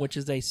Thunderdome, which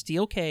is a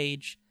steel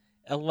cage,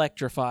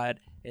 electrified,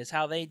 is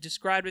how they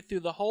described it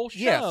through the whole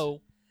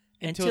show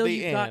until the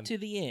you got end. to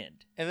the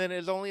end. And then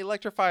it's only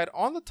electrified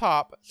on the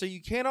top, so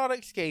you cannot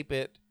escape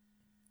it.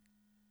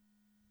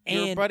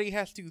 Your And buddy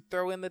has to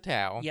throw in the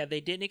towel. yeah,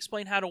 they didn't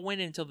explain how to win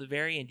it until the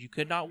very end. You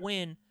could not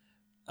win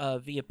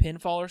via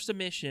pinfall or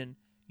submission.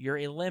 Your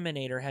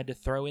eliminator had to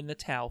throw in the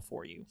towel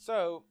for you.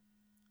 So,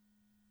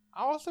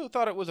 I also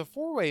thought it was a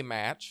 4-way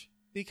match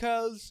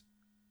because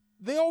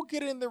they all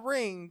get in the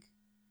ring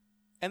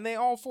and they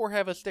all 4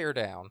 have a stare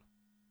down.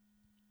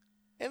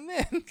 And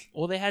then,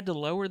 Well, they had to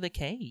lower the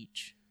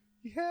cage.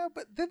 yeah,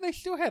 but then they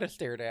still had a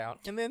stare down.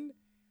 And then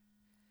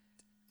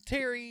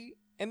Terry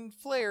and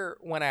Flair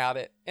went at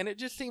it, and it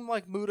just seemed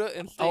like Muta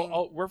and Sting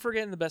Oh, we're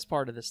forgetting the best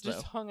part of this, though.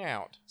 just hung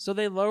out. So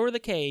they lower the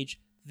cage.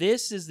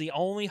 This is the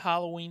only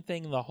Halloween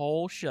thing in the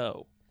whole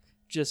show.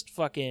 Just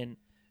fucking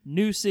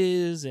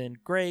nooses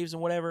and graves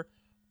and whatever.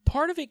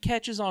 Part of it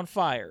catches on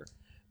fire.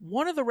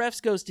 One of the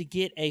refs goes to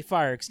get a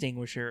fire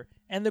extinguisher,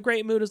 and the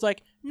Great Muta's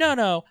like,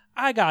 no,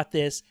 I got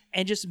this,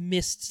 and just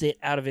mists it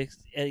out of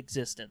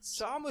existence.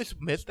 So I almost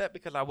missed that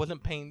because I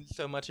wasn't paying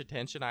so much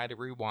attention. I had to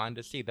rewind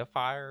to see the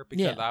fire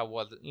because Yeah. I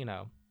wasn't,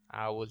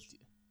 I was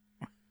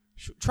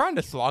trying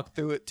to slog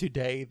through it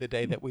today, the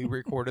day that we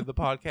recorded the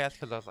podcast,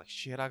 because I was like,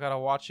 shit, I got to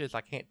watch this.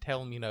 I can't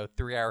tell them,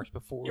 3 hours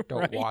before, don't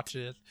Right. watch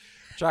this.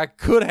 Which I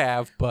could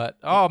have, but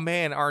oh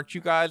man, aren't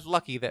you guys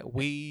lucky that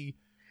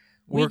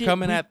we're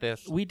coming at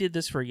this. We did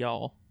this for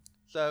y'all.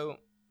 So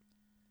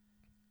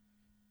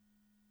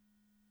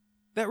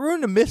that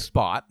ruined a miss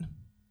spot,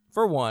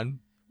 for one.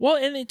 Well,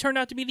 and it turned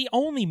out to be the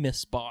only miss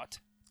spot.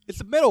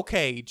 It's a metal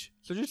cage,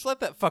 so just let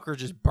that fucker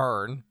just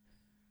burn.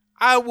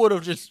 I would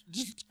have just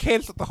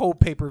canceled the whole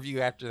pay-per-view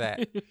after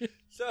that.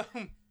 So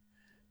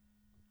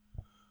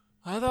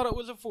I thought it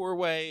was a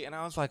 4-way, and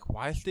I was like,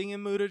 why is Sting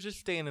and Muta just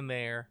standing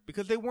there?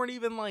 Because they weren't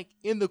even,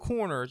 in the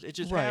corners. It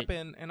just Right.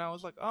 happened, and I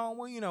was like, oh,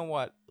 well, you know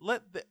what?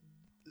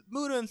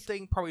 Muta and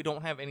Sting probably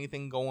don't have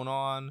anything going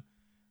on.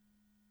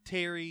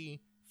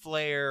 Terry,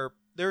 Flair,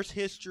 there's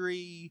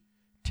history.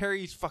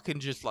 Terry's fucking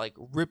just,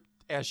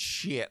 ripped as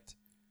shit.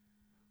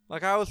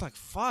 I was like,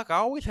 fuck, I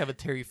always have a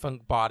Terry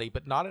Funk body,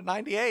 but not in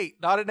 98,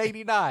 not in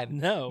 89.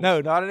 No.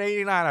 No, not in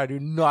 89. I do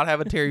not have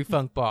a Terry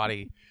Funk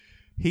body.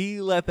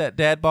 He left that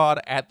dad bod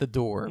at the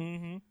door.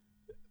 Mm-hmm.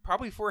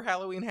 Probably for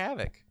Halloween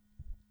Havoc.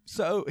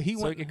 So he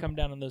So went. he could come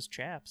down on those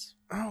chaps.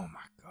 Oh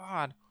my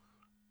god.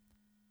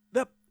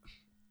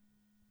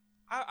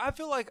 I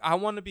feel like I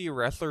want to be a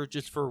wrestler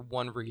just for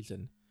one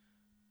reason.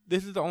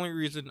 This is the only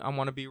reason I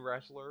want to be a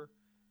wrestler,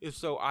 is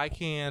so I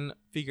can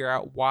figure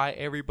out why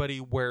everybody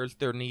wears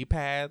their knee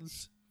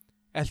pads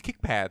as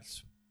kick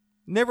pads.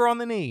 Never on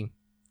the knee.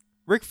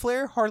 Ric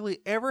Flair hardly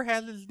ever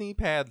has his knee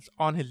pads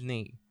on his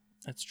knee.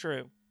 That's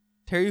true.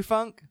 Terry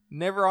Funk,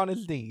 never on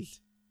his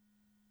knees.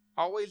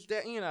 Always,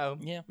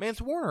 Yeah.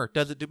 Mance Warner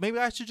does it do. Maybe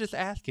I should just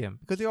ask him,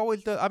 because he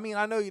always does. I mean,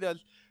 I know he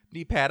does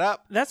knee pad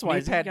up. That's why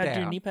knee you pad got to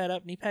do down. knee pad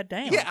up, knee pad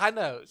down. Yeah, I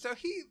know. So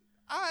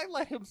I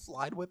let him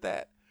slide with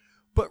that.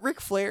 But Ric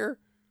Flair,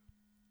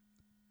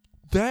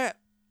 that,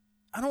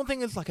 I don't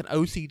think it's like an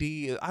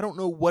OCD. I don't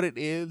know what it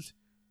is.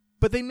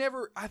 But they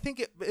never, I think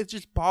it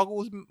just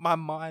boggles my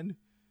mind,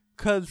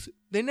 because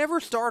they never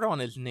start on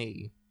his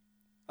knee.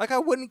 Like, I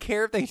wouldn't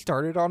care if they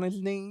started on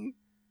his knee,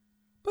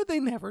 but they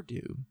never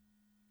do.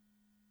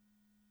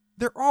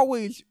 They're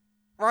always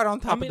right on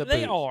top of the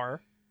they boot.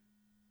 are.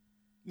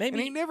 And he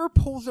Maybe never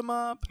pulls them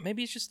up.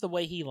 maybe it's just the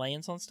way he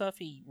lands on stuff.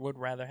 He would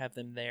rather have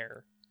them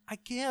there I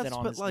guess, than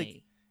on but his like,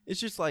 knee. it's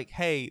just like,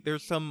 hey,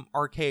 there's some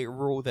archaic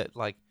rule that,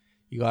 like,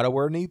 you gotta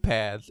wear knee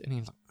pads. And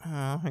he's like,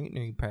 oh, I hate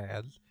knee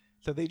pads.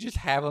 So they just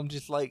have them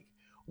just, like,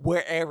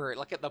 wherever,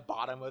 like at the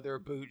bottom of their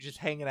boot, just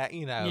hanging out,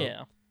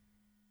 Yeah.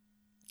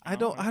 I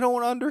don't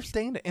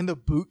understand it. And the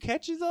boot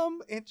catches them.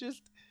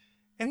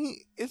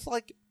 It's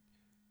like,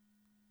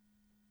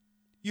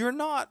 you're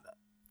not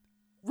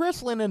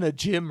wrestling in a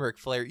gym, Ric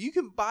Flair. You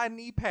can buy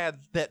knee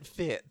pads that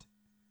fit.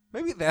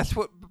 Maybe that's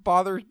what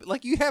bothers.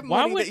 Like, you have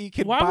money that you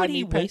can buy. Why would he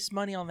knee pads. waste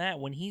money on that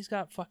when he's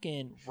got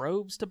fucking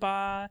robes to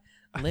buy,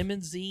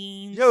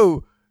 limousines?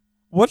 Yo,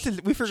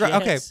 we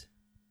forgot. Okay, jets?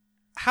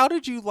 how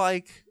did you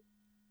like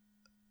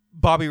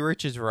Bobby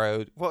Rich's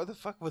road? What the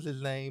fuck was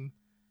his name?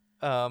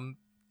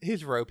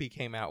 His rope he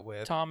came out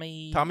with.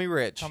 Tommy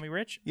Rich. Tommy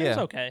Rich? Yeah. It was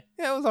okay.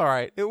 Yeah, it was all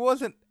right. It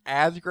wasn't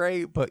as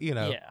great, but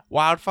Yeah.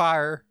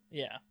 Wildfire.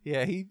 Yeah.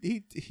 Yeah, he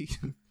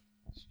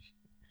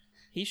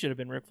He should have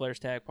been Ric Flair's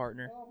tag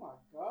partner. Oh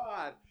my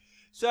god.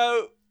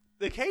 So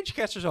the cage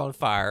catcher's on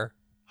fire.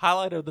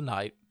 Highlight of the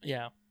night.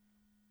 Yeah.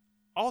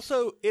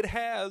 Also, it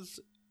has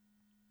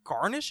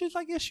garnishes,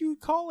 I guess you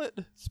would call it.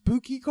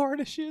 Spooky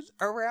garnishes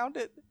around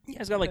it. Yeah,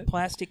 it's got like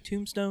plastic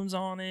tombstones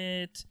on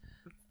it,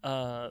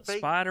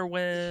 spider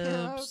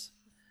webs,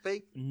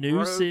 Fake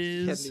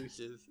nooses. ropes. Yeah,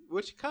 nooses,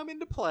 which come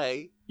into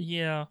play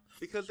Yeah.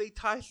 because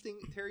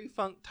Terry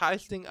Funk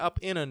ties Sting up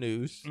in a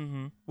noose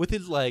Mm-hmm. with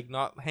his leg,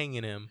 not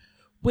hanging him.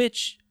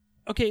 Which,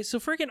 okay, so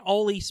freaking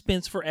Ollie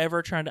spends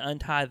forever trying to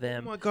untie Oh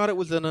them, my god, it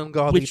was an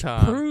ungodly which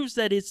time. proves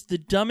that it's the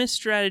dumbest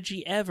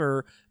strategy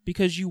ever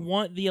because you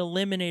want the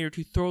Eliminator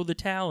to throw the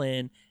towel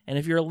in, and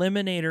if your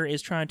Eliminator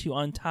is trying to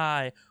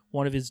untie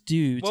one of his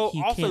dudes, Well,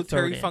 he also can't throw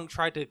Terry it in. Funk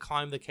tried to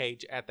climb the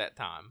cage at that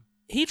time.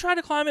 He tried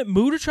to climb it.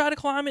 Muda tried to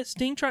climb it.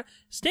 Sting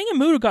and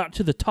Muda got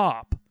to the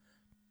top,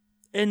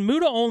 and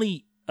Muda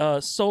only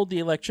sold the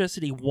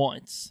electricity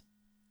once.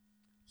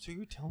 So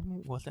you're telling me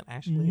it wasn't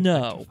actually No.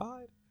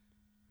 electrified?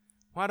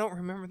 Well, I don't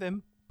remember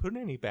them putting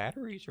any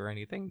batteries or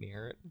anything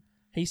near it.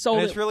 He sold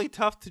And it. it's really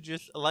tough to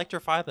just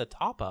electrify the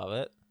top of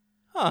it.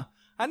 Huh.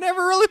 I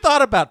never really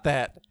thought about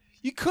that.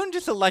 You couldn't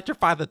just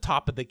electrify the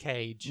top of the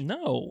cage.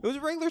 No. It was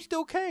a regular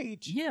steel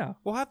cage. Yeah.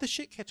 Well, how'd the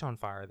shit catch on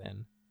fire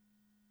then?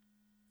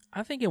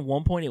 I think at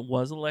one point it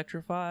was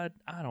electrified.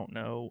 I don't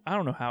know. I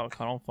don't know how it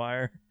caught on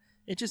fire.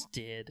 It just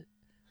did.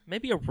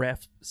 Maybe a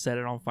ref set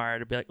it on fire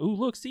to be like, "Ooh,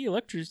 look, see,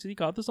 electricity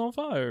caught this on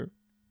fire."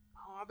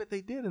 Oh, I bet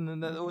they did. And then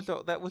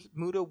that was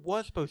Muda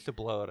was supposed to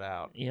blow it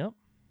out. Yep.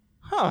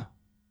 Huh.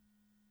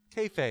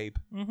 Kayfabe.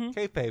 Mm-hmm.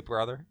 Kayfabe,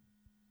 brother.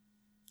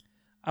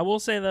 I will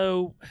say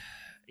though,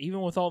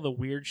 even with all the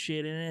weird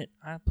shit in it,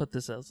 I put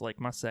this as like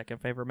my second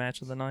favorite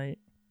match of the night.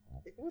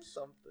 It was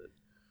something.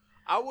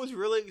 I was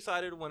really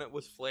excited when it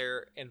was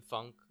Flair and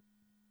Funk,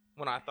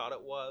 when I thought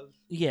it was.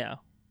 Yeah.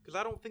 Because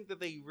I don't think that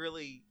they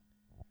really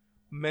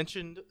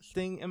mentioned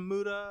Sting and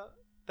Muda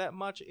that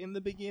much in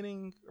the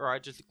beginning, or I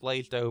just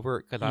glazed over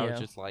it because I was Yeah.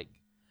 just like...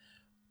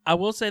 I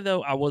will say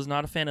though, I was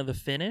not a fan of the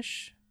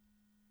finish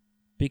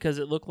because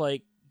it looked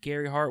like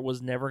Gary Hart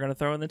was never going to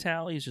throw in the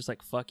towel. He's just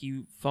like, "Fuck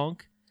you,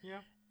 Funk." Yeah.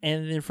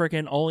 And then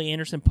freaking Ole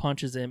Anderson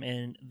punches him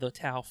and the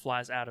towel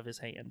flies out of his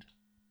hand.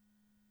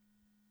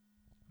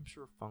 I'm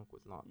sure Funk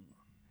was not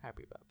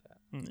happy about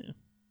that. Yeah.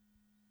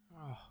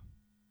 Oh.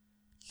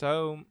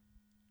 So,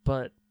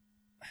 But,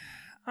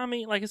 I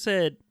mean, like I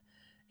said,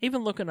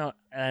 even looking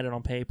at it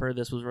on paper,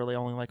 this was really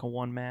only like a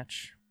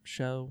one-match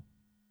show.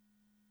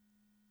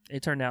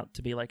 It turned out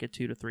to be like a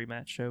 2 to 3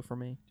 match show for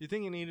me. do you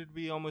think it needed to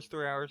be almost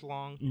 3 hours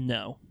long?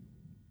 No.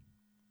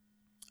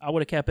 I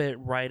would have kept it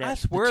right at I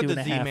swear the the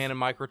 2.5. Z-Man and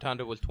Mike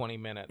Rotunda was 20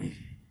 minutes.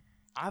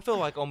 I feel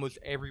like almost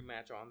every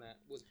match on that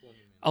was 20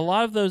 minutes. A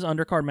lot of those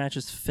undercard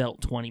matches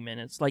felt 20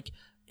 minutes. Like,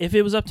 if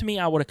it was up to me,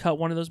 I would have cut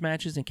one of those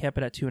matches and kept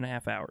it at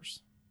 2.5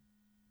 hours.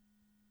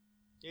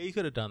 Yeah, you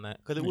could have done that.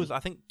 Because it was, I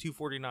think,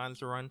 2:49 is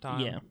the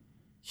runtime. Yeah.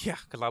 Yeah,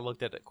 because I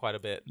looked at it quite a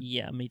bit.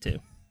 Yeah, me too.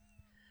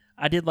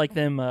 I did like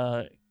them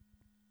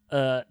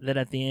that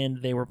at the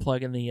end they were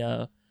plugging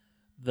the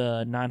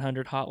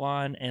 900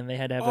 hotline, and they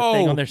had to have a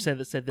thing on their set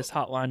that said this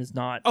hotline is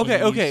not in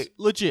use. Okay,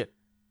 legit.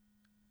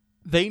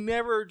 They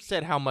never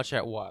said how much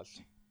that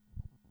was.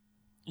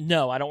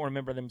 No, I don't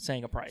remember them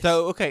saying a price.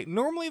 So, okay,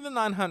 normally the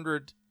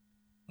 900,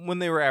 when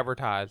they were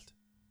advertised,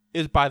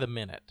 is by the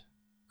minute.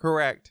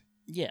 Correct?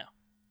 Yeah.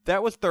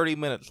 That was 30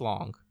 minutes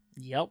long.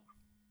 Yep.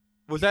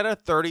 Was that a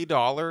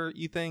 $30,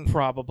 you think?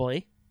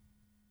 Probably.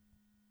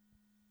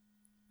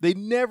 They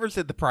never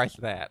said the price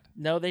of that.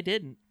 No, they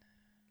didn't.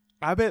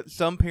 I bet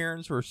some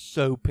parents were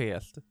so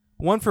pissed.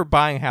 One for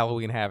buying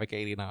Halloween Havoc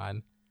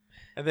 89,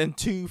 and then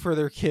two for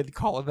their kid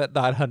calling that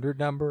 900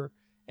 number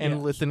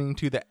and listening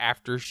to the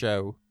after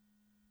show.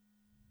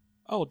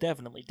 Oh,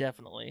 definitely.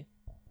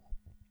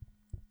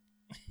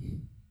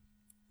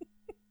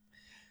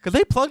 Because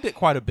they plugged it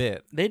quite a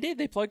bit. They did.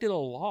 They plugged it a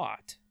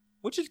lot.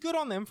 Which is good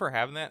on them for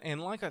having that.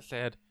 And like I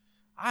said,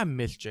 I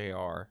miss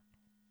JR.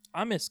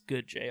 I miss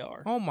good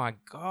JR. Oh my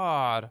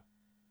God.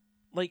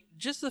 Like,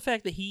 just the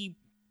fact that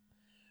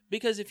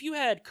because if you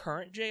had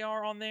current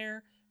JR on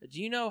there,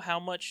 do you know how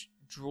much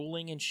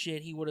drooling and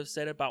shit he would have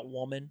said about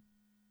woman?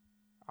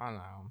 I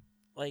know.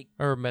 Like,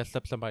 or messed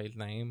up somebody's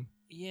name.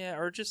 Yeah,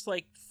 or just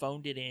like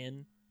phoned it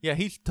in. Yeah,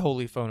 he's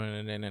totally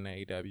phoning it in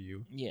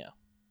AEW. Yeah.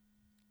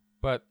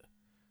 But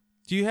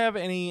do you have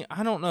any,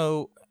 I don't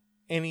know,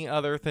 any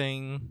other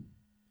thing?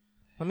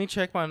 Let me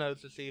check my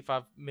notes to see if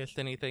I've missed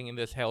anything in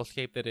this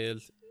hellscape that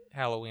is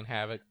Halloween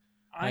Havoc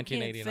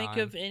 1989. I can't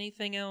think of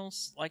anything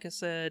else. Like I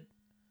said,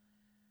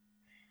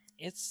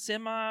 it's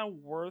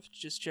semi-worth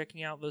just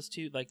checking out those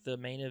two, like the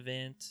main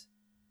event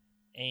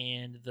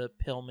and the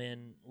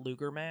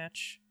Pillman-Luger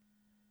match.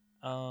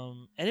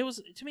 And it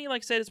was, to me,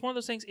 like I said, it's one of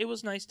those things, it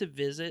was nice to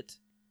visit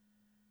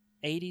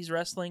 80s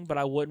wrestling, but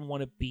I wouldn't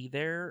want to be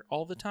there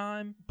all the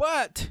time.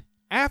 But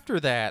after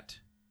that,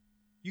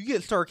 you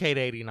get Starrcade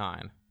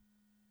 89.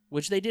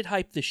 Which they did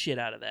hype the shit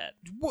out of that.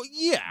 Well,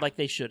 yeah. Like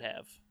they should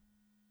have.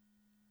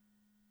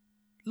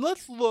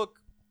 Let's look.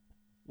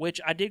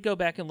 Which I did go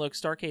back and look.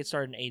 Starrcade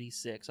started in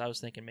 86. I was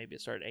thinking maybe it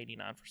started in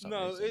 89 for some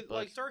reason. No,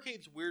 like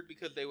Starrcade's weird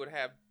because they would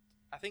have,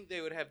 I think they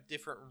would have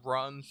different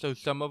runs. So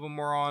some of them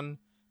were on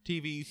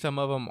TV, some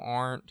of them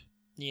aren't.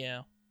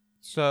 Yeah.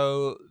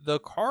 So the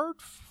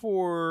card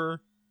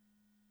for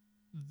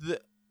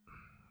the,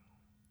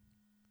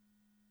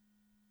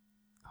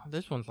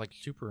 this one's like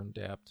super in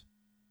depth.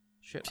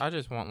 Shit, I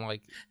just want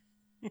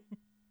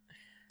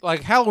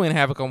like Halloween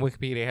Havoc on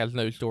Wikipedia has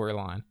no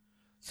storyline.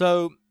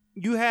 So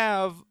you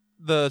have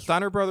the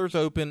Steiner Brothers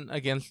Open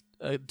against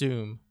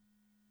Doom.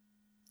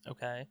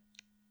 Okay.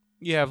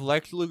 You have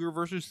Lex Luger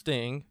versus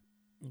Sting.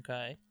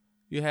 Okay.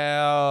 You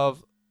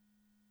have,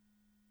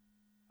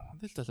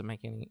 this doesn't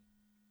make any,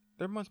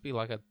 there must be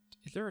like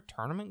is there a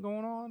tournament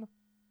going on?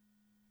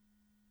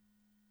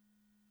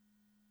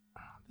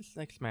 This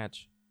next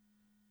match.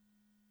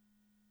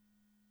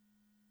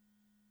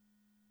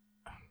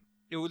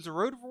 It was the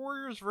Road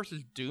Warriors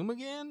versus Doom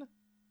again?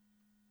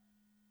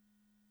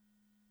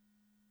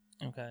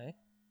 Okay.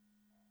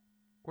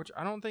 Which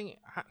I don't think,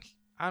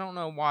 I don't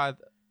know why.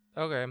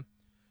 Okay.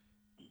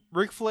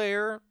 Ric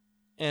Flair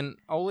and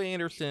Ole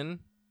Anderson.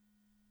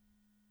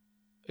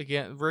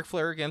 Again, Ric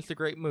Flair against the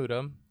Great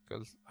Muta.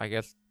 Because I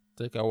guess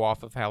to go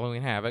off of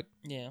Halloween Havoc.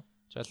 Yeah.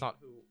 So that's not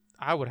who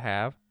I would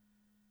have.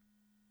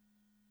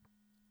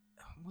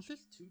 Was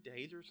this 2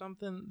 days or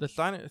something? This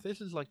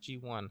is like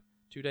G1.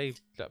 2 day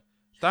stuff.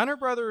 Steiner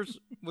Brothers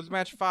was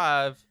match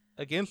 5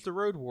 against the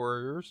Road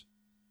Warriors.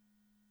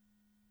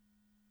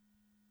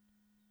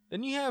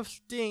 Then you have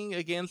Sting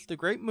against the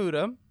Great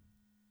Muta.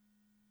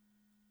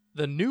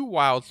 The New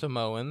Wild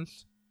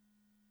Samoans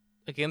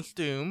against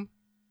Doom.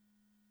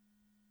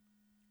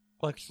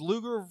 Lex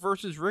Luger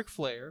versus Ric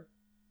Flair.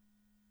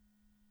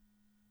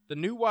 The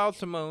New Wild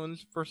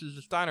Samoans versus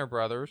the Steiner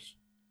Brothers.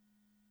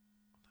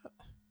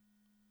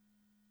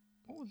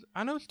 What was,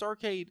 I know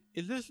Starrcade,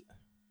 is this?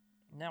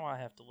 Now I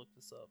have to look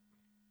this up.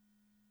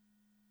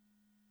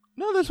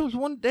 No, this was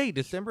one day,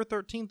 December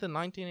 13th in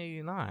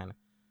 1989.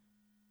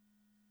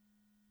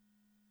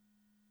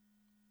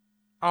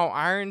 Oh,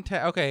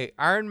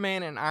 Iron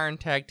Man and Iron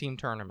Tag Team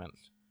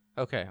tournaments.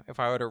 Okay, if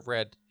I would have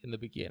read in the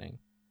beginning.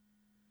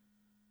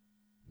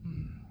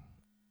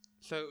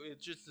 So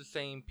it's just the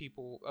same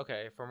people.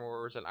 Okay, from where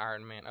it was an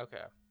Iron Man.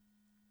 Okay.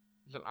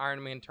 It's an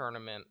Iron Man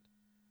tournament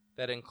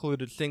that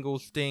included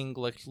singles Sting,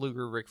 Lex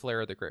Luger, Ric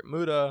Flair, the Great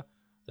Muta.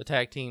 The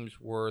tag teams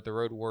were the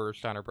Road Warriors,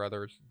 Steiner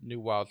Brothers, New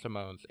Wild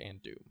Samoans,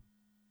 and Doom.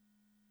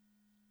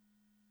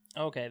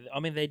 Okay, I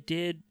mean, they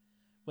did,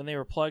 when they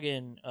were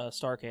plugging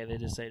Starrcade, they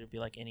just say it'd be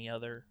like any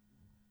other,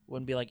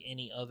 wouldn't be like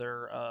any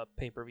other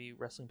pay-per-view,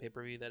 wrestling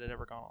pay-per-view that had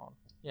ever gone on.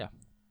 Yeah.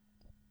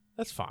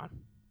 That's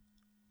fine.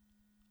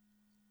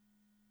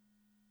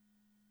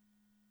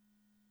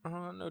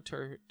 No,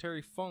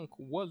 Terry Funk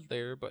was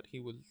there, but he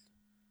was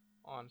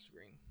on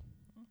screen.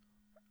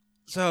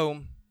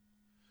 So,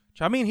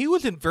 I mean, he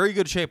was in very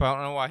good shape. I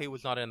don't know why he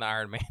was not in the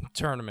Iron Man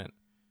tournament.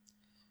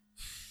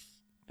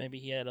 Maybe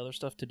he had other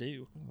stuff to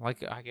do.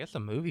 Like, I guess a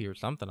movie or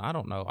something. I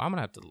don't know. I'm going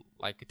to have to,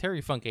 like,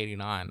 Terry Funk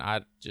 89.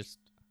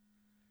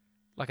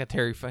 like a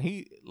Terry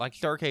Funk. Like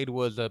Starrcade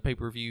was a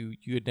pay-per-view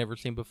you had never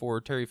seen before.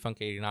 Terry Funk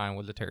 89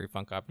 was a Terry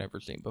Funk I've never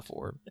seen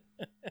before.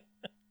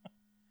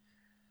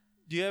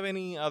 Do you have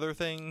any other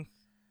thing?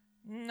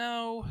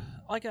 No,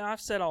 like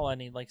I've said all I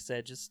need. Like I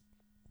said, just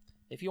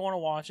if you want to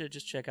watch it,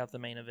 just check out the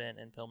main event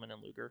in Pillman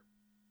and Luger.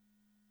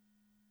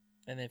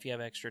 And then if you have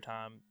extra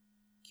time,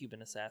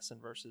 Cuban Assassin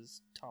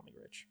versus Tommy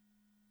Rich.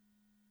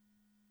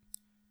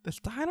 The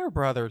Steiner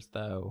brothers,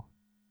 though.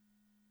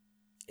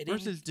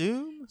 Versus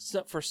Doom?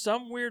 So, for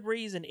some weird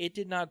reason, it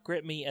did not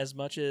grip me as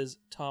much as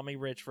Tommy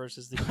Rich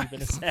versus the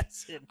Cuban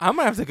Assassin. I'm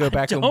going to have to go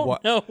back and watch.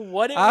 I don't know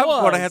what it I'm was.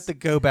 I'm going to have to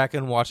go back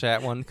and watch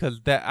that one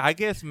because I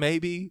guess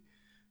maybe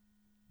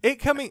it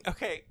coming.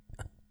 Okay,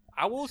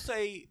 I will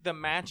say the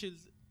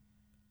matches,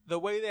 the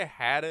way they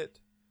had it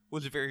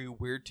was very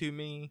weird to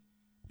me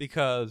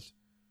because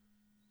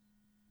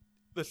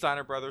the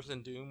Steiner brothers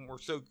and Doom were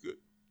so good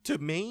to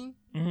me.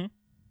 Mm-hmm.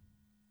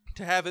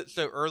 To have it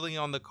so early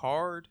on the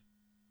card.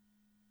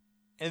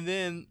 And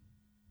then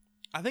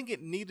I think it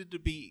needed to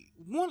be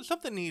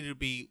something needed to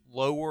be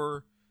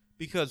lower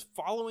because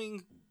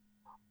following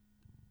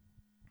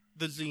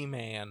the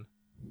Z-Man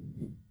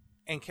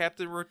and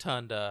Captain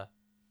Rotunda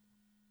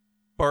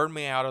burned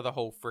me out of the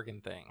whole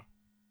friggin' thing.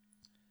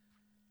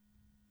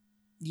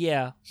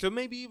 Yeah. So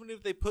maybe even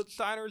if they put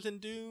Steiners in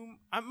Doom,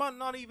 I might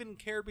not even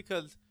care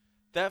because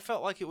that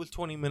felt like it was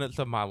 20 minutes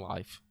of my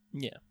life.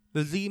 Yeah.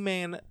 The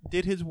Z-Man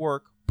did his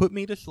work, put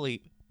me to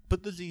sleep,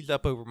 put the Z's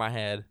up over my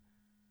head.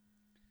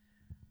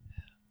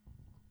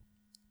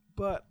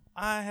 But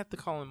I have to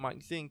call him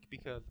Mike Zink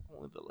because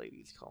only the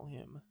ladies call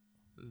him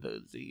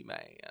the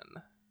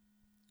Z-Man.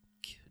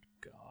 Good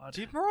God.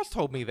 Jim Ross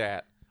told me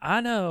that.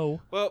 I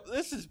know. Well,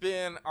 this has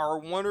been our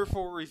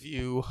wonderful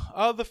review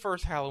of the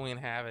first Halloween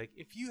Havoc.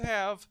 If you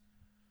have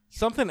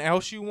something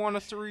else you want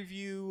us to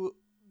review,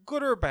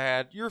 good or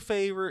bad, your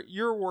favorite,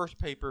 your worst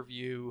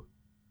pay-per-view,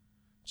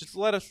 just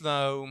let us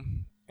know.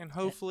 And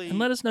hopefully... And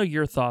let us know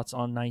your thoughts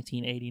on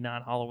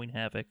 1989 Halloween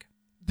Havoc.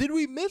 Did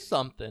we miss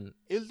something?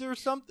 Is there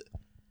something...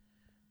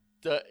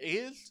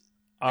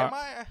 Are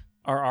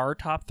our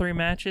top 3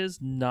 matches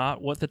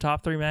not what the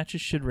top 3 matches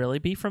should really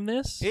be from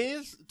this?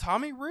 Is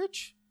Tommy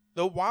Rich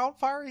the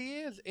wildfire he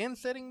is and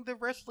setting the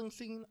wrestling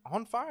scene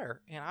on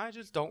fire? And I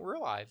just don't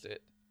realize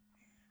it.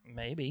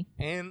 Maybe.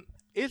 And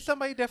is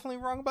somebody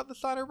definitely wrong about the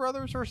Steiner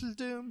brothers versus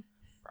Doom?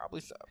 Probably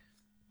so.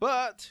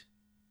 But,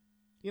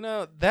 you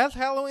know, that's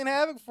Halloween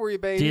Havoc for you,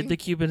 baby. Did the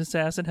Cuban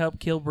Assassin help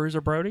kill Bruiser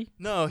Brody?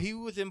 No, he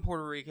was in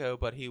Puerto Rico,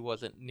 but he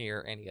wasn't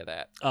near any of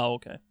that. Oh,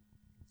 okay.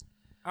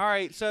 All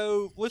right,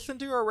 so listen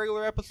to our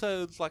regular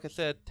episodes. Like I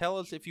said, tell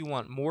us if you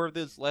want more of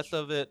this, less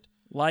of it.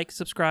 Like,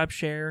 subscribe,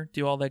 share,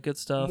 do all that good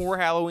stuff. More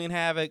Halloween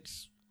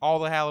Havocs, all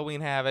the Halloween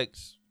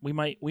Havocs. We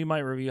might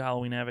review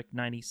Halloween Havoc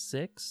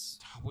 96.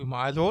 We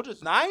might as well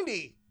just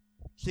 90.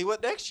 See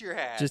what next year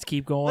has. Just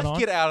keep going on.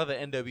 Let's get out of the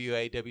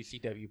NWA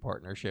WCW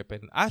partnership,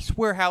 and I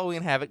swear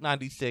Halloween Havoc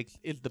 96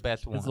 is the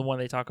best one. It's the one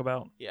they talk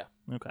about? Yeah.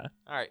 Okay.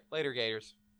 All right, later, Gators.